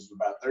building, which is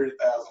about $30,000. And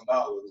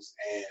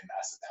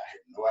I said, I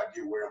have no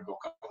idea where I'm going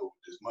to come up with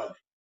this money.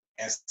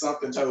 And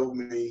something told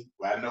me,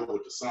 well, I know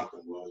what the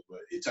something was, but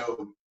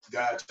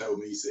God told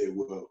me, he said,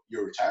 well,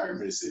 your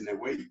retirement is sitting there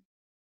waiting.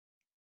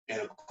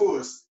 And of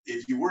course,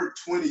 if you work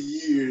 20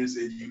 years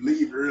and you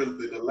leave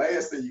early, the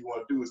last thing you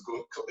want to do is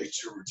go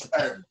collect your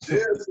retirement,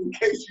 just in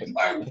case you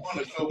might want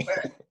to go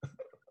back.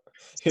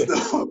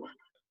 So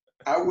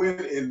I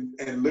went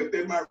and looked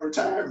at my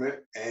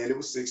retirement, and it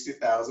was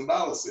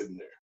 $60,000 sitting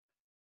there.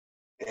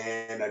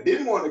 And I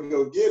didn't want to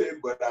go get it,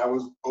 but I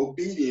was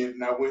obedient,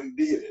 and I went and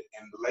did it.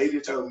 And the lady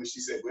told me, she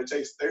said, well, it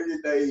takes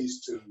 30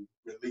 days to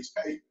release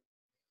payment.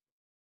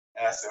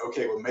 And I said,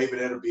 okay, well, maybe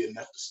that'll be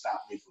enough to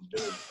stop me from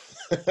doing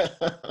it.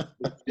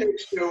 The check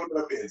showed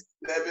up in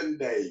 7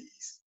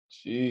 days.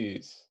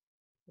 Jeez.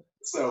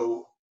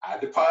 So I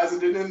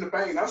deposited in the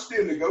bank. I'm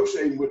still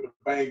negotiating with the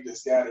bank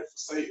that's got it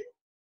for sale.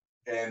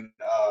 And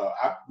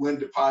I went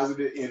and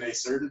deposited in a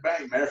certain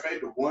bank. Matter of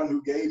fact, the one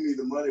who gave me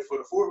the money for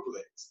the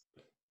fourplex.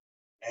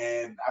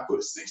 And I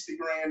put 60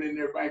 grand in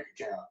their bank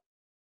account.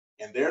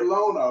 And their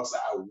loan officer,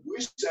 I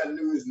wish I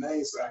knew his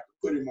name so I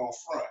could put him on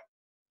front.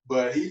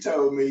 But he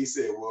told me, he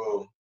said,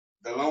 well,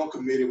 the loan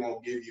committee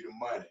won't give you the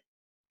money.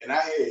 And I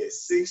had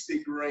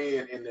 60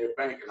 grand in their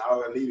bank, and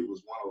all I needed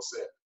was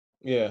 107.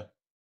 Yeah.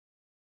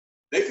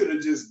 They could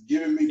have just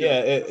given me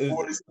Yeah. the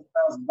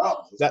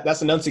 $46,000.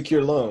 That's an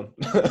unsecured loan.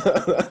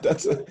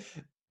 That's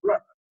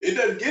right. It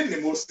doesn't get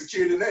any more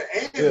secure than that.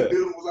 And the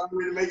building was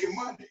already making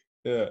money.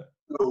 Yeah.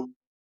 So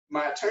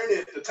my attorney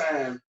at the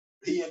time,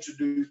 he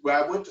introduced,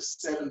 well, I went to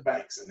 7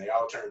 banks and they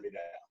all turned me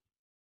down.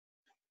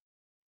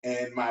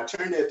 And my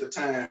attorney at the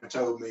time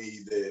told me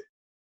that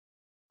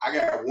I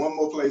got one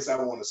more place I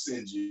want to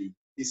send you.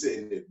 He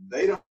said, if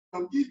they don't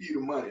give you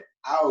the money,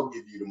 I'll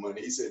give you the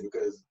money. He said,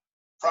 because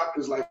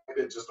properties like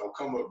that just don't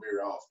come up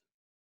very often.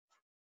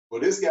 Well,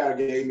 this guy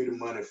gave me the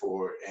money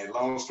for it. And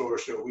long story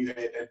short, we've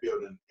had that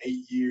building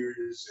 8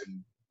 years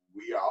and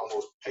we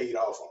almost paid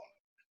off on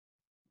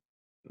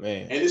it.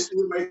 Man. And it's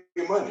still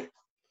making money.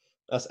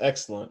 That's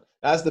excellent.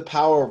 That's the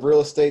power of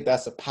real estate.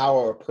 That's the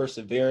power of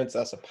perseverance.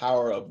 That's the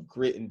power of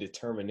grit and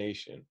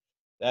determination.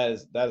 That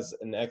is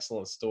an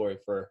excellent story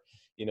for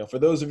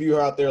those of you who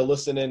are out there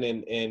listening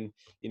and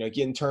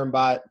getting turned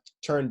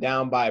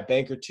down by a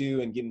bank or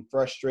two and getting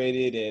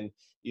frustrated and,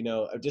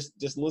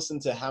 just listen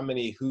to how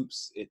many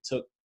hoops it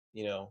took,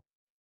 you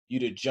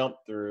to jump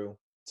through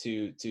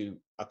to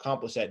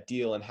accomplish that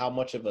deal and how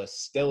much of a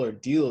stellar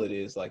deal it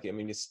is. Like, I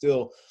mean,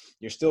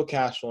 you're still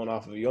cash flowing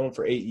off of it. You own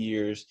for 8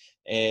 years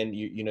and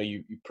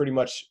you pretty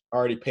much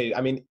already paid.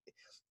 I mean,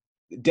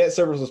 debt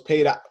service was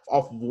paid off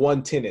of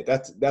one tenant.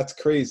 That's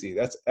crazy.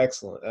 That's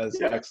excellent.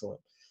 That's excellent.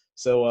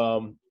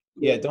 So,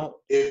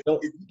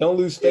 don't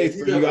lose faith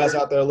for you guys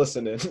out there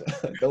listening.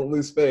 Don't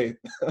lose faith.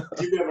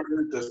 You've ever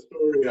heard the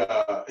story?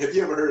 Have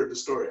you ever heard the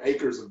story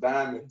Acres of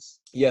Diamonds?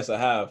 Yes, I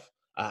have.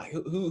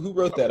 Who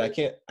wrote that? I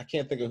can't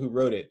think of who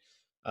wrote it.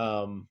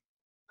 I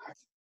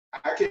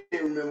can't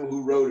remember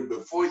who wrote it,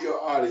 but for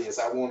your audience,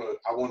 I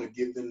want to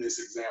give them this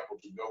example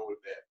to go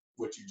with that,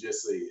 what you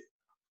just said.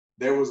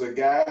 There was a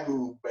guy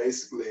who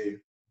basically,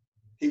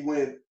 he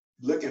went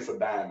looking for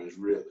diamonds,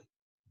 really.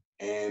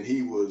 And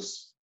he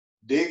was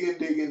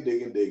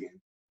digging.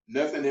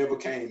 Nothing ever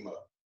came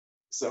up.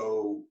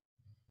 So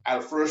out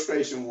of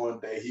frustration one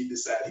day, he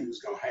decided he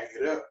was going to hang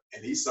it up,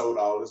 and he sold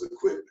all his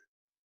equipment.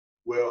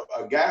 Well,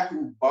 a guy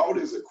who bought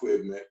his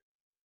equipment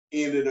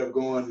ended up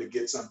going to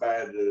get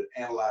somebody to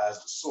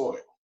analyze the soil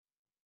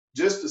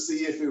just to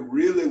see if it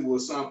really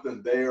was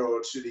something there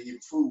or should he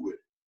even fool with it.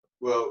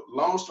 Well,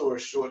 long story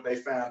short, they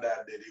found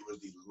out that it was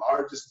the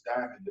largest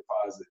diamond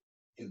deposit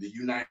in the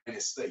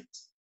United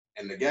States.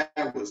 And the guy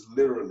was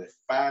literally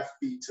 5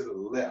 feet to the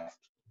left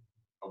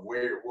of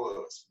where it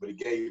was, but he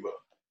gave up.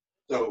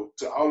 So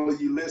to all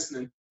of you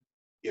listening,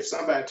 if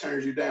somebody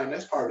turns you down,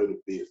 that's part of the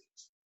business.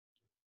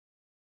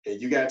 And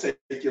you got to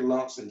take your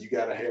lumps and you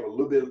got to have a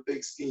little bit of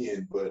thick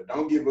skin, but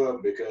don't give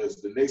up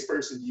because the next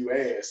person you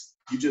ask,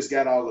 you just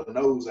got all the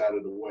no's out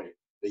of the way.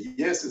 The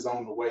yes is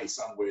on the way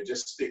somewhere.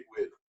 Just stick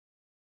with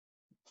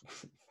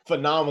it.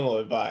 Phenomenal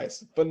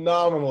advice.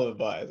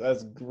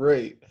 That's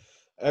great.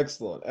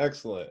 Excellent.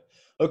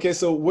 Okay,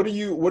 so what are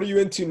you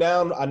into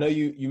now? I know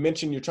you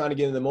mentioned you're trying to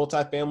get into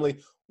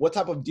multifamily. What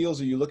type of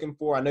deals are you looking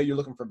for? I know you're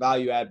looking for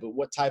value add, but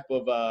what type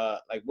of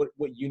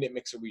what unit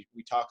mix are we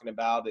talking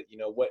about? That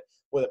what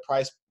the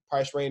price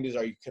ranges?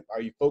 Are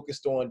you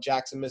focused on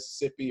Jackson,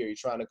 Mississippi? Are you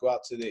trying to go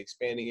out to the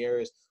expanding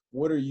areas?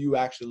 What are you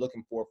actually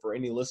looking for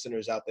any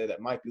listeners out there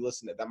that might be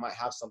listening that might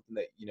have something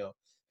that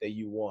that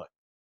you want?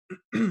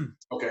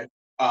 Okay.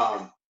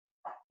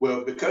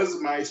 Well, because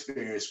of my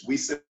experience, we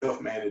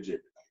self-manage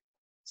everything.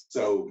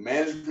 So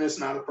management's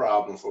not a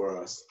problem for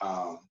us.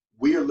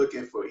 We are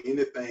looking for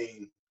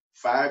anything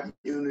 5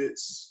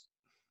 units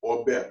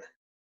or better.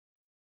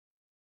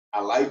 I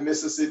like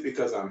Mississippi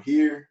because I'm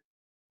here,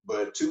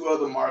 but 2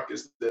 other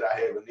markets that I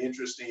have an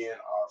interest in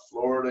are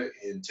Florida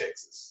and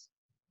Texas.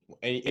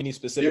 Any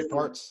specific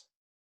parts?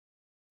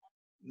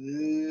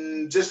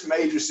 Just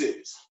major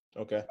cities.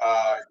 Okay.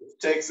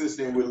 Texas,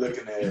 then we're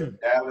looking at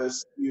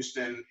Dallas,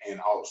 Houston, and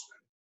Austin,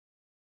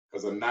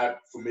 because I'm not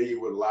familiar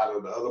with a lot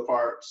of the other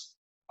parts.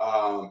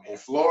 In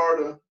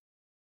Florida,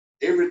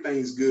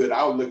 everything's good.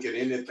 I'll look at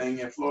anything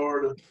in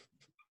Florida.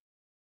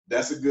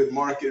 That's a good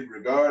market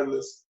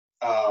regardless.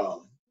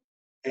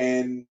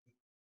 And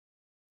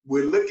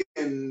we're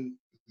looking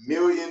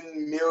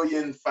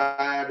million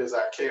 5 as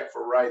our cap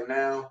for right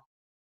now.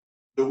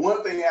 The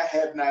one thing I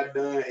have not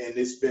done, and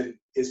it's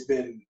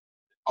been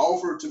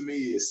offered to me,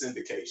 is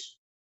syndication.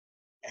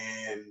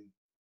 And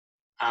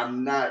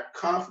I'm not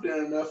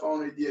confident enough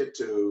on it yet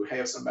to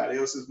have somebody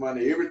else's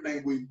money.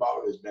 Everything we've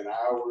bought has been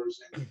ours,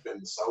 and we've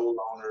been the sole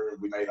owner,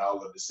 and we made all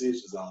the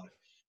decisions on it.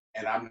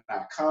 And I'm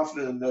not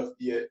confident enough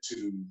yet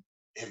to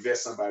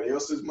invest somebody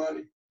else's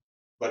money.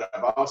 But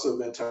I've also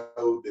been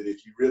told that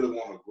if you really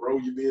want to grow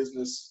your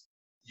business,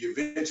 you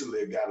eventually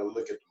have got to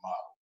look at the model.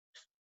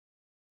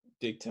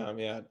 Big time,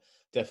 yeah.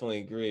 Definitely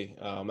agree.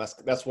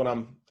 That's what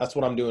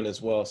I'm doing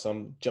as well. So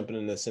I'm jumping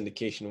into the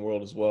syndication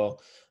world as well.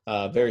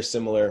 Very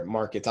similar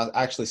markets. I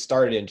actually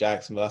started in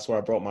Jacksonville. That's where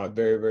I brought my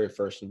very, very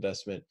first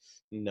investment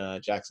in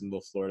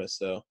Jacksonville, Florida.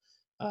 So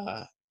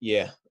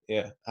yeah.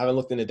 I haven't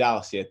looked into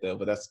Dallas yet though,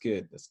 but that's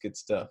good. That's good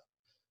stuff.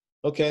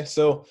 Okay,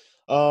 so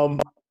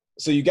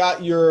you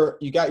got your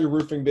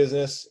roofing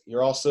business.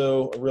 You're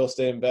also a real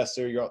estate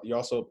investor. You're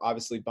also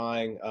obviously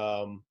buying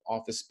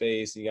office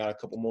space, and you got a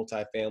couple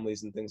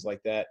multifamilies and things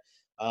like that.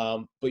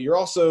 But you're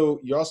also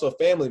a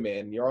family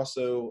man. You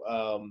also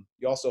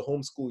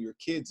homeschool your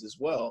kids as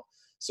well.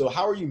 So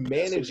how are you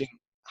managing?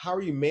 How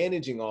are you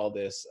managing all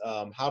this?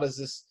 How does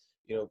this?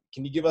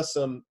 Can you give us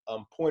some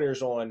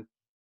pointers on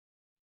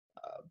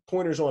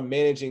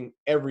managing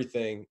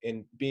everything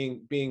and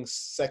being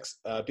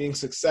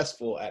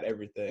successful at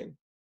everything?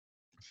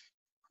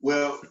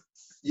 Well,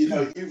 you've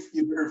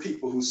heard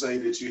people who say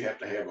that you have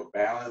to have a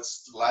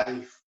balanced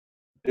life.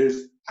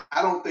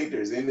 I don't think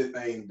there's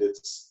anything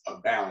that's a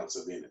balance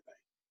of anything.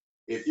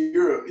 If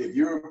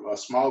you're a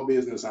small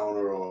business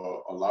owner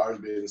or a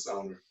large business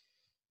owner,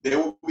 there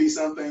will be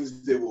some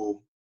things that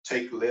will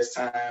take less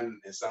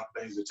time and some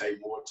things that take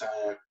more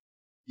time.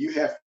 You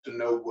have to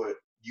know what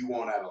you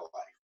want out of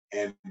life.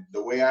 And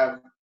the way I've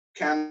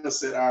kind of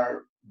set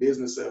our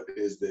business up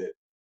is that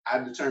I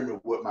determined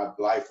what my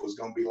life was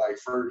going to be like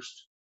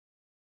first.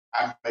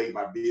 I made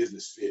my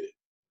business fit it.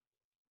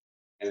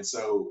 And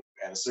so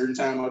at a certain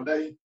time of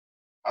day,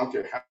 I don't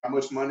care how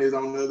much money is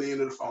on the other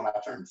end of the phone, I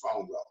turn the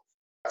phones off.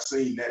 I've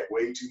seen that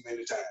way too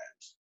many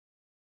times.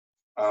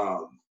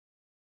 Um,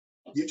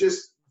 you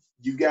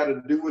got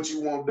to do what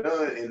you want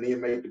done and then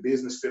make the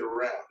business fit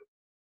around it.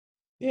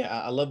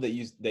 Yeah, I love that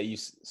you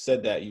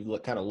said that. You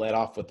kind of led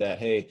off with that.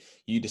 Hey,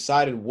 you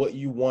decided what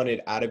you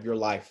wanted out of your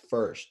life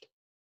first,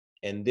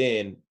 and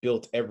then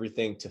built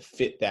everything to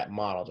fit that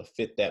model, to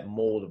fit that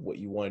mold of what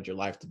you wanted your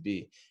life to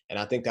be. And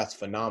I think that's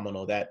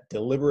phenomenal. That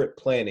deliberate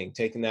planning,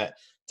 taking that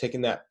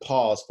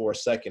pause for a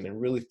second and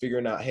really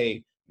figuring out,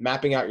 hey,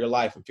 mapping out your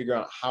life and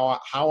figuring out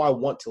how I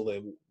want to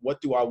live.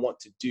 What do I want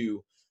to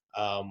do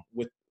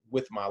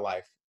with my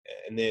life?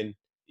 And then,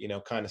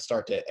 kind of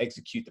start to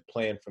execute the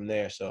plan from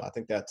there. So I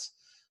think that's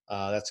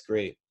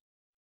great.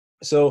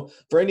 So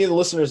for any of the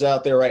listeners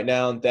out there right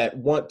now that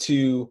want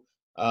to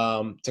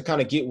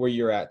kind of get where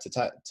you're at,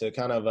 to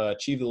kind of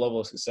achieve the level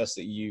of success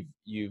that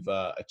you've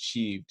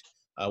achieved,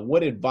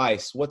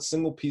 what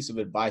single piece of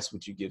advice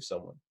would you give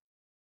someone?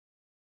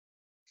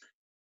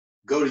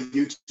 Go to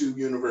YouTube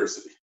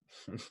University.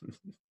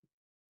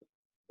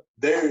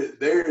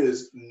 There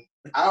is.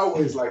 I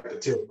always like to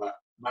tell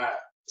my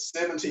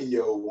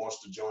 17-year-old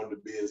wants to join the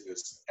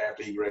business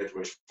after he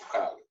graduates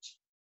from college,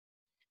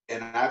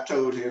 and I've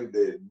told him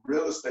that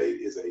real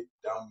estate is a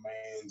dumb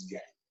man's game.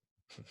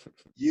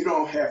 You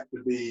don't have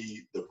to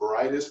be the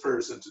brightest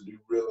person to do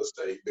real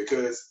estate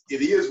because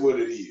it is what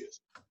it is.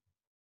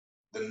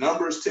 The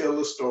numbers tell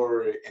the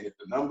story, and if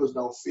the numbers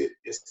don't fit,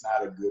 it's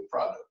not a good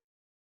product.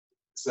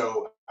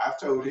 So I've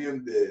told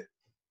him that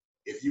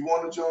if you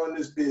want to join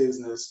this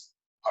business,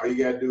 all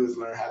you got to do is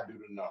learn how to do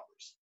the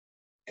numbers.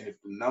 And if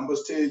the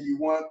numbers tell you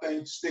one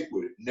thing, stick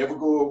with it. Never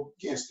go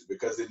against it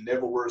because it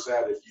never works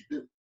out if you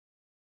do.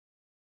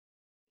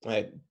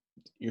 Right.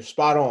 You're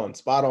spot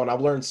on.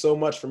 I've learned so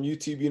much from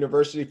YouTube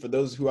University. For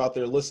those who out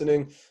there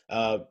listening,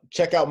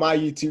 check out my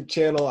YouTube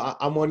channel.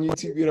 I'm on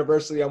YouTube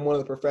University. I'm one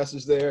of the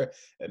professors there,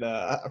 and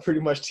I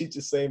pretty much teach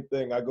the same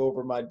thing. I go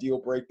over my deal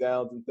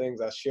breakdowns and things.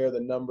 I share the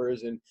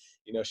numbers and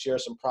share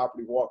some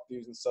property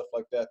walkthroughs and stuff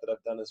like that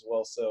I've done as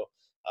well. So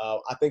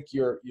I think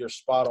you're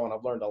spot on.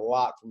 I've learned a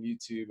lot from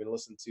YouTube and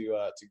listened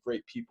to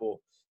great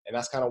people. And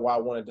that's kind of why I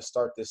wanted to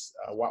start this,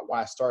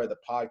 why I started the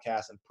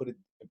podcast and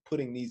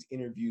putting these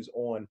interviews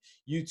on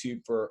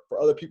YouTube for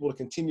other people to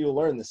continue to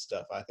learn this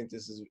stuff. I think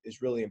this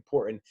is really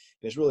important,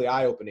 and it's really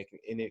eye-opening,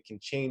 and it can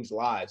change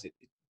lives. It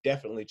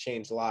definitely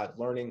changed lives.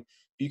 Learning,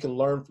 if you can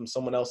learn from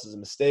someone else's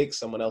mistakes,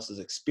 someone else's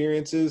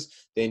experiences,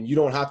 then you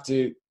don't have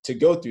to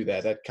go through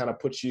that. That kind of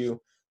puts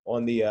you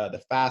on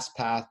the fast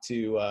path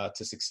to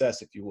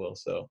success, if you will.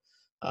 So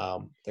I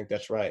think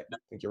that's right. I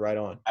think you're right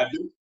on.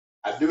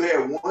 I do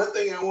have one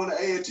thing I want to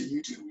add to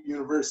YouTube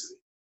University.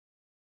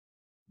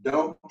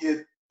 Don't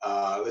get,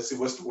 let's see,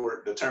 what's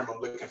the term I'm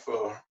looking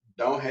for?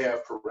 Don't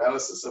have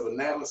paralysis of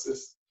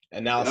analysis.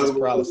 Analysis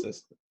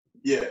paralysis.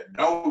 Yeah,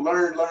 don't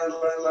learn,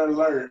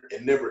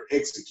 and never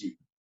execute.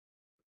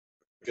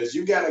 Because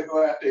you got to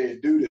go out there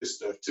and do this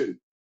stuff too.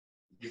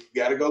 You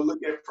got to go look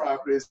at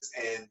properties,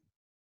 and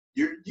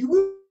you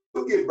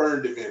will get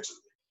burned eventually.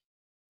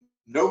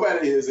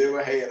 Nobody has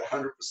ever had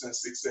 100%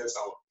 success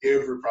on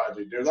every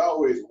project. There's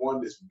always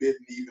one that's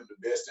bitten even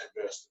the best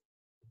investor.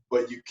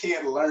 But you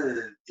can't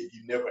learn if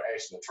you never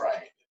actually try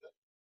anything.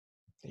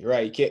 You're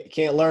right. You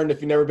can't learn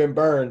if you've never been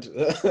burned.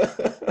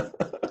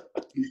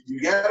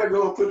 You got to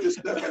go and put this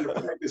stuff into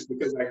practice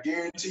because I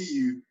guarantee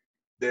you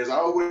there's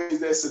always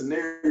that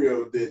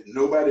scenario that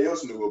nobody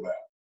else knew about.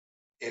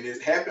 And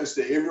it happens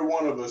to every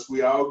one of us.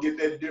 We all get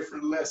that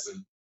different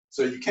lesson.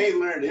 So you can't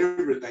learn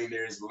everything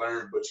there is to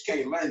learn, but you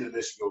can't learn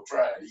unless you go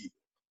try it either.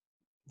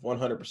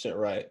 100%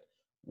 right.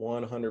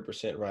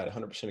 100% right.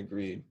 100%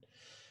 agreed.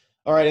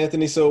 All right,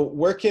 Anthony. So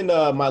where can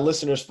my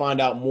listeners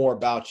find out more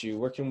about you?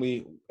 Where can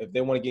we, if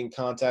they want to get in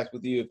contact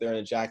with you, if they're in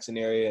the Jackson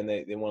area and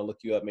they want to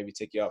look you up, maybe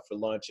take you out for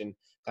lunch and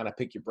kind of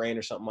pick your brain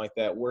or something like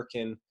that, where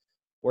can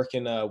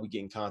we get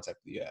in contact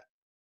with you at?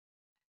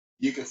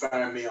 You can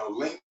find me on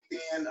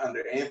LinkedIn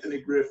under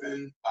Anthony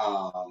Griffin.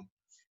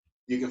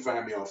 You can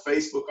find me on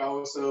Facebook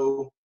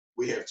also.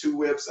 We have 2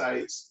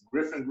 websites.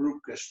 Griffin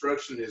Group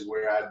Construction is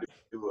where I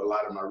do a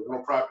lot of my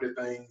rental property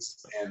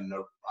things, and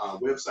the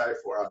website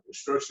for our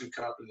construction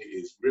company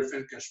is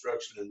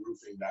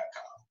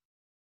griffinconstructionandroofing.com.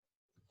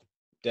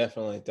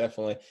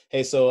 Definitely.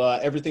 Hey, so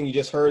everything you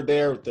just heard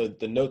there,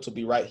 the notes will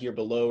be right here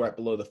below, right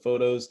below the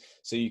photos,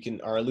 so you can,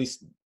 or at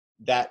least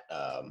that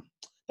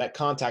that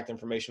contact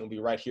information will be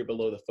right here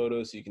below the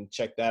photos, so you can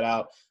check that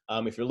out.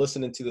 If you're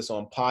listening to this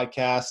on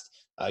podcast,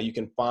 you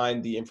can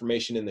find the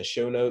information in the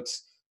show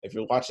notes. If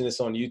you're watching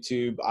this on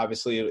YouTube,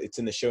 obviously it's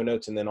in the show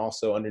notes and then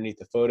also underneath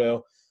the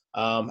photo.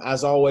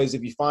 As always,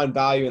 if you find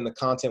value in the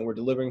content we're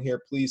delivering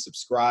here, please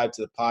subscribe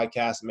to the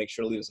podcast and make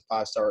sure to leave us a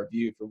 5-star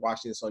review. If you're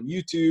watching this on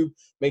YouTube,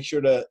 make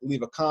sure to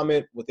leave a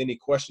comment with any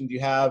questions you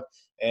have,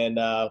 and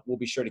we'll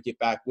be sure to get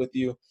back with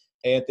you.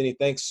 Hey, Anthony,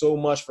 thanks so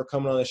much for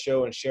coming on the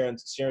show and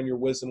sharing your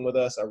wisdom with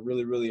us. I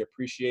really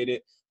appreciate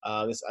it.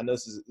 I know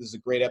this is a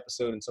great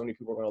episode, and so many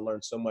people are going to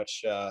learn so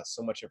much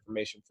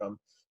information from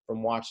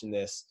watching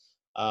this.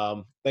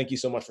 Thank you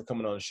so much for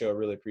coming on the show. I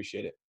really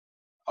appreciate it.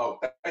 Oh,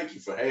 thank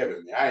you for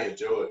having me. I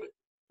enjoyed it.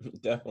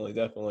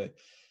 Definitely.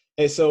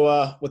 Hey,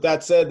 so with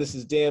that said, this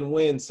is Dan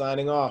Wynn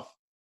signing off.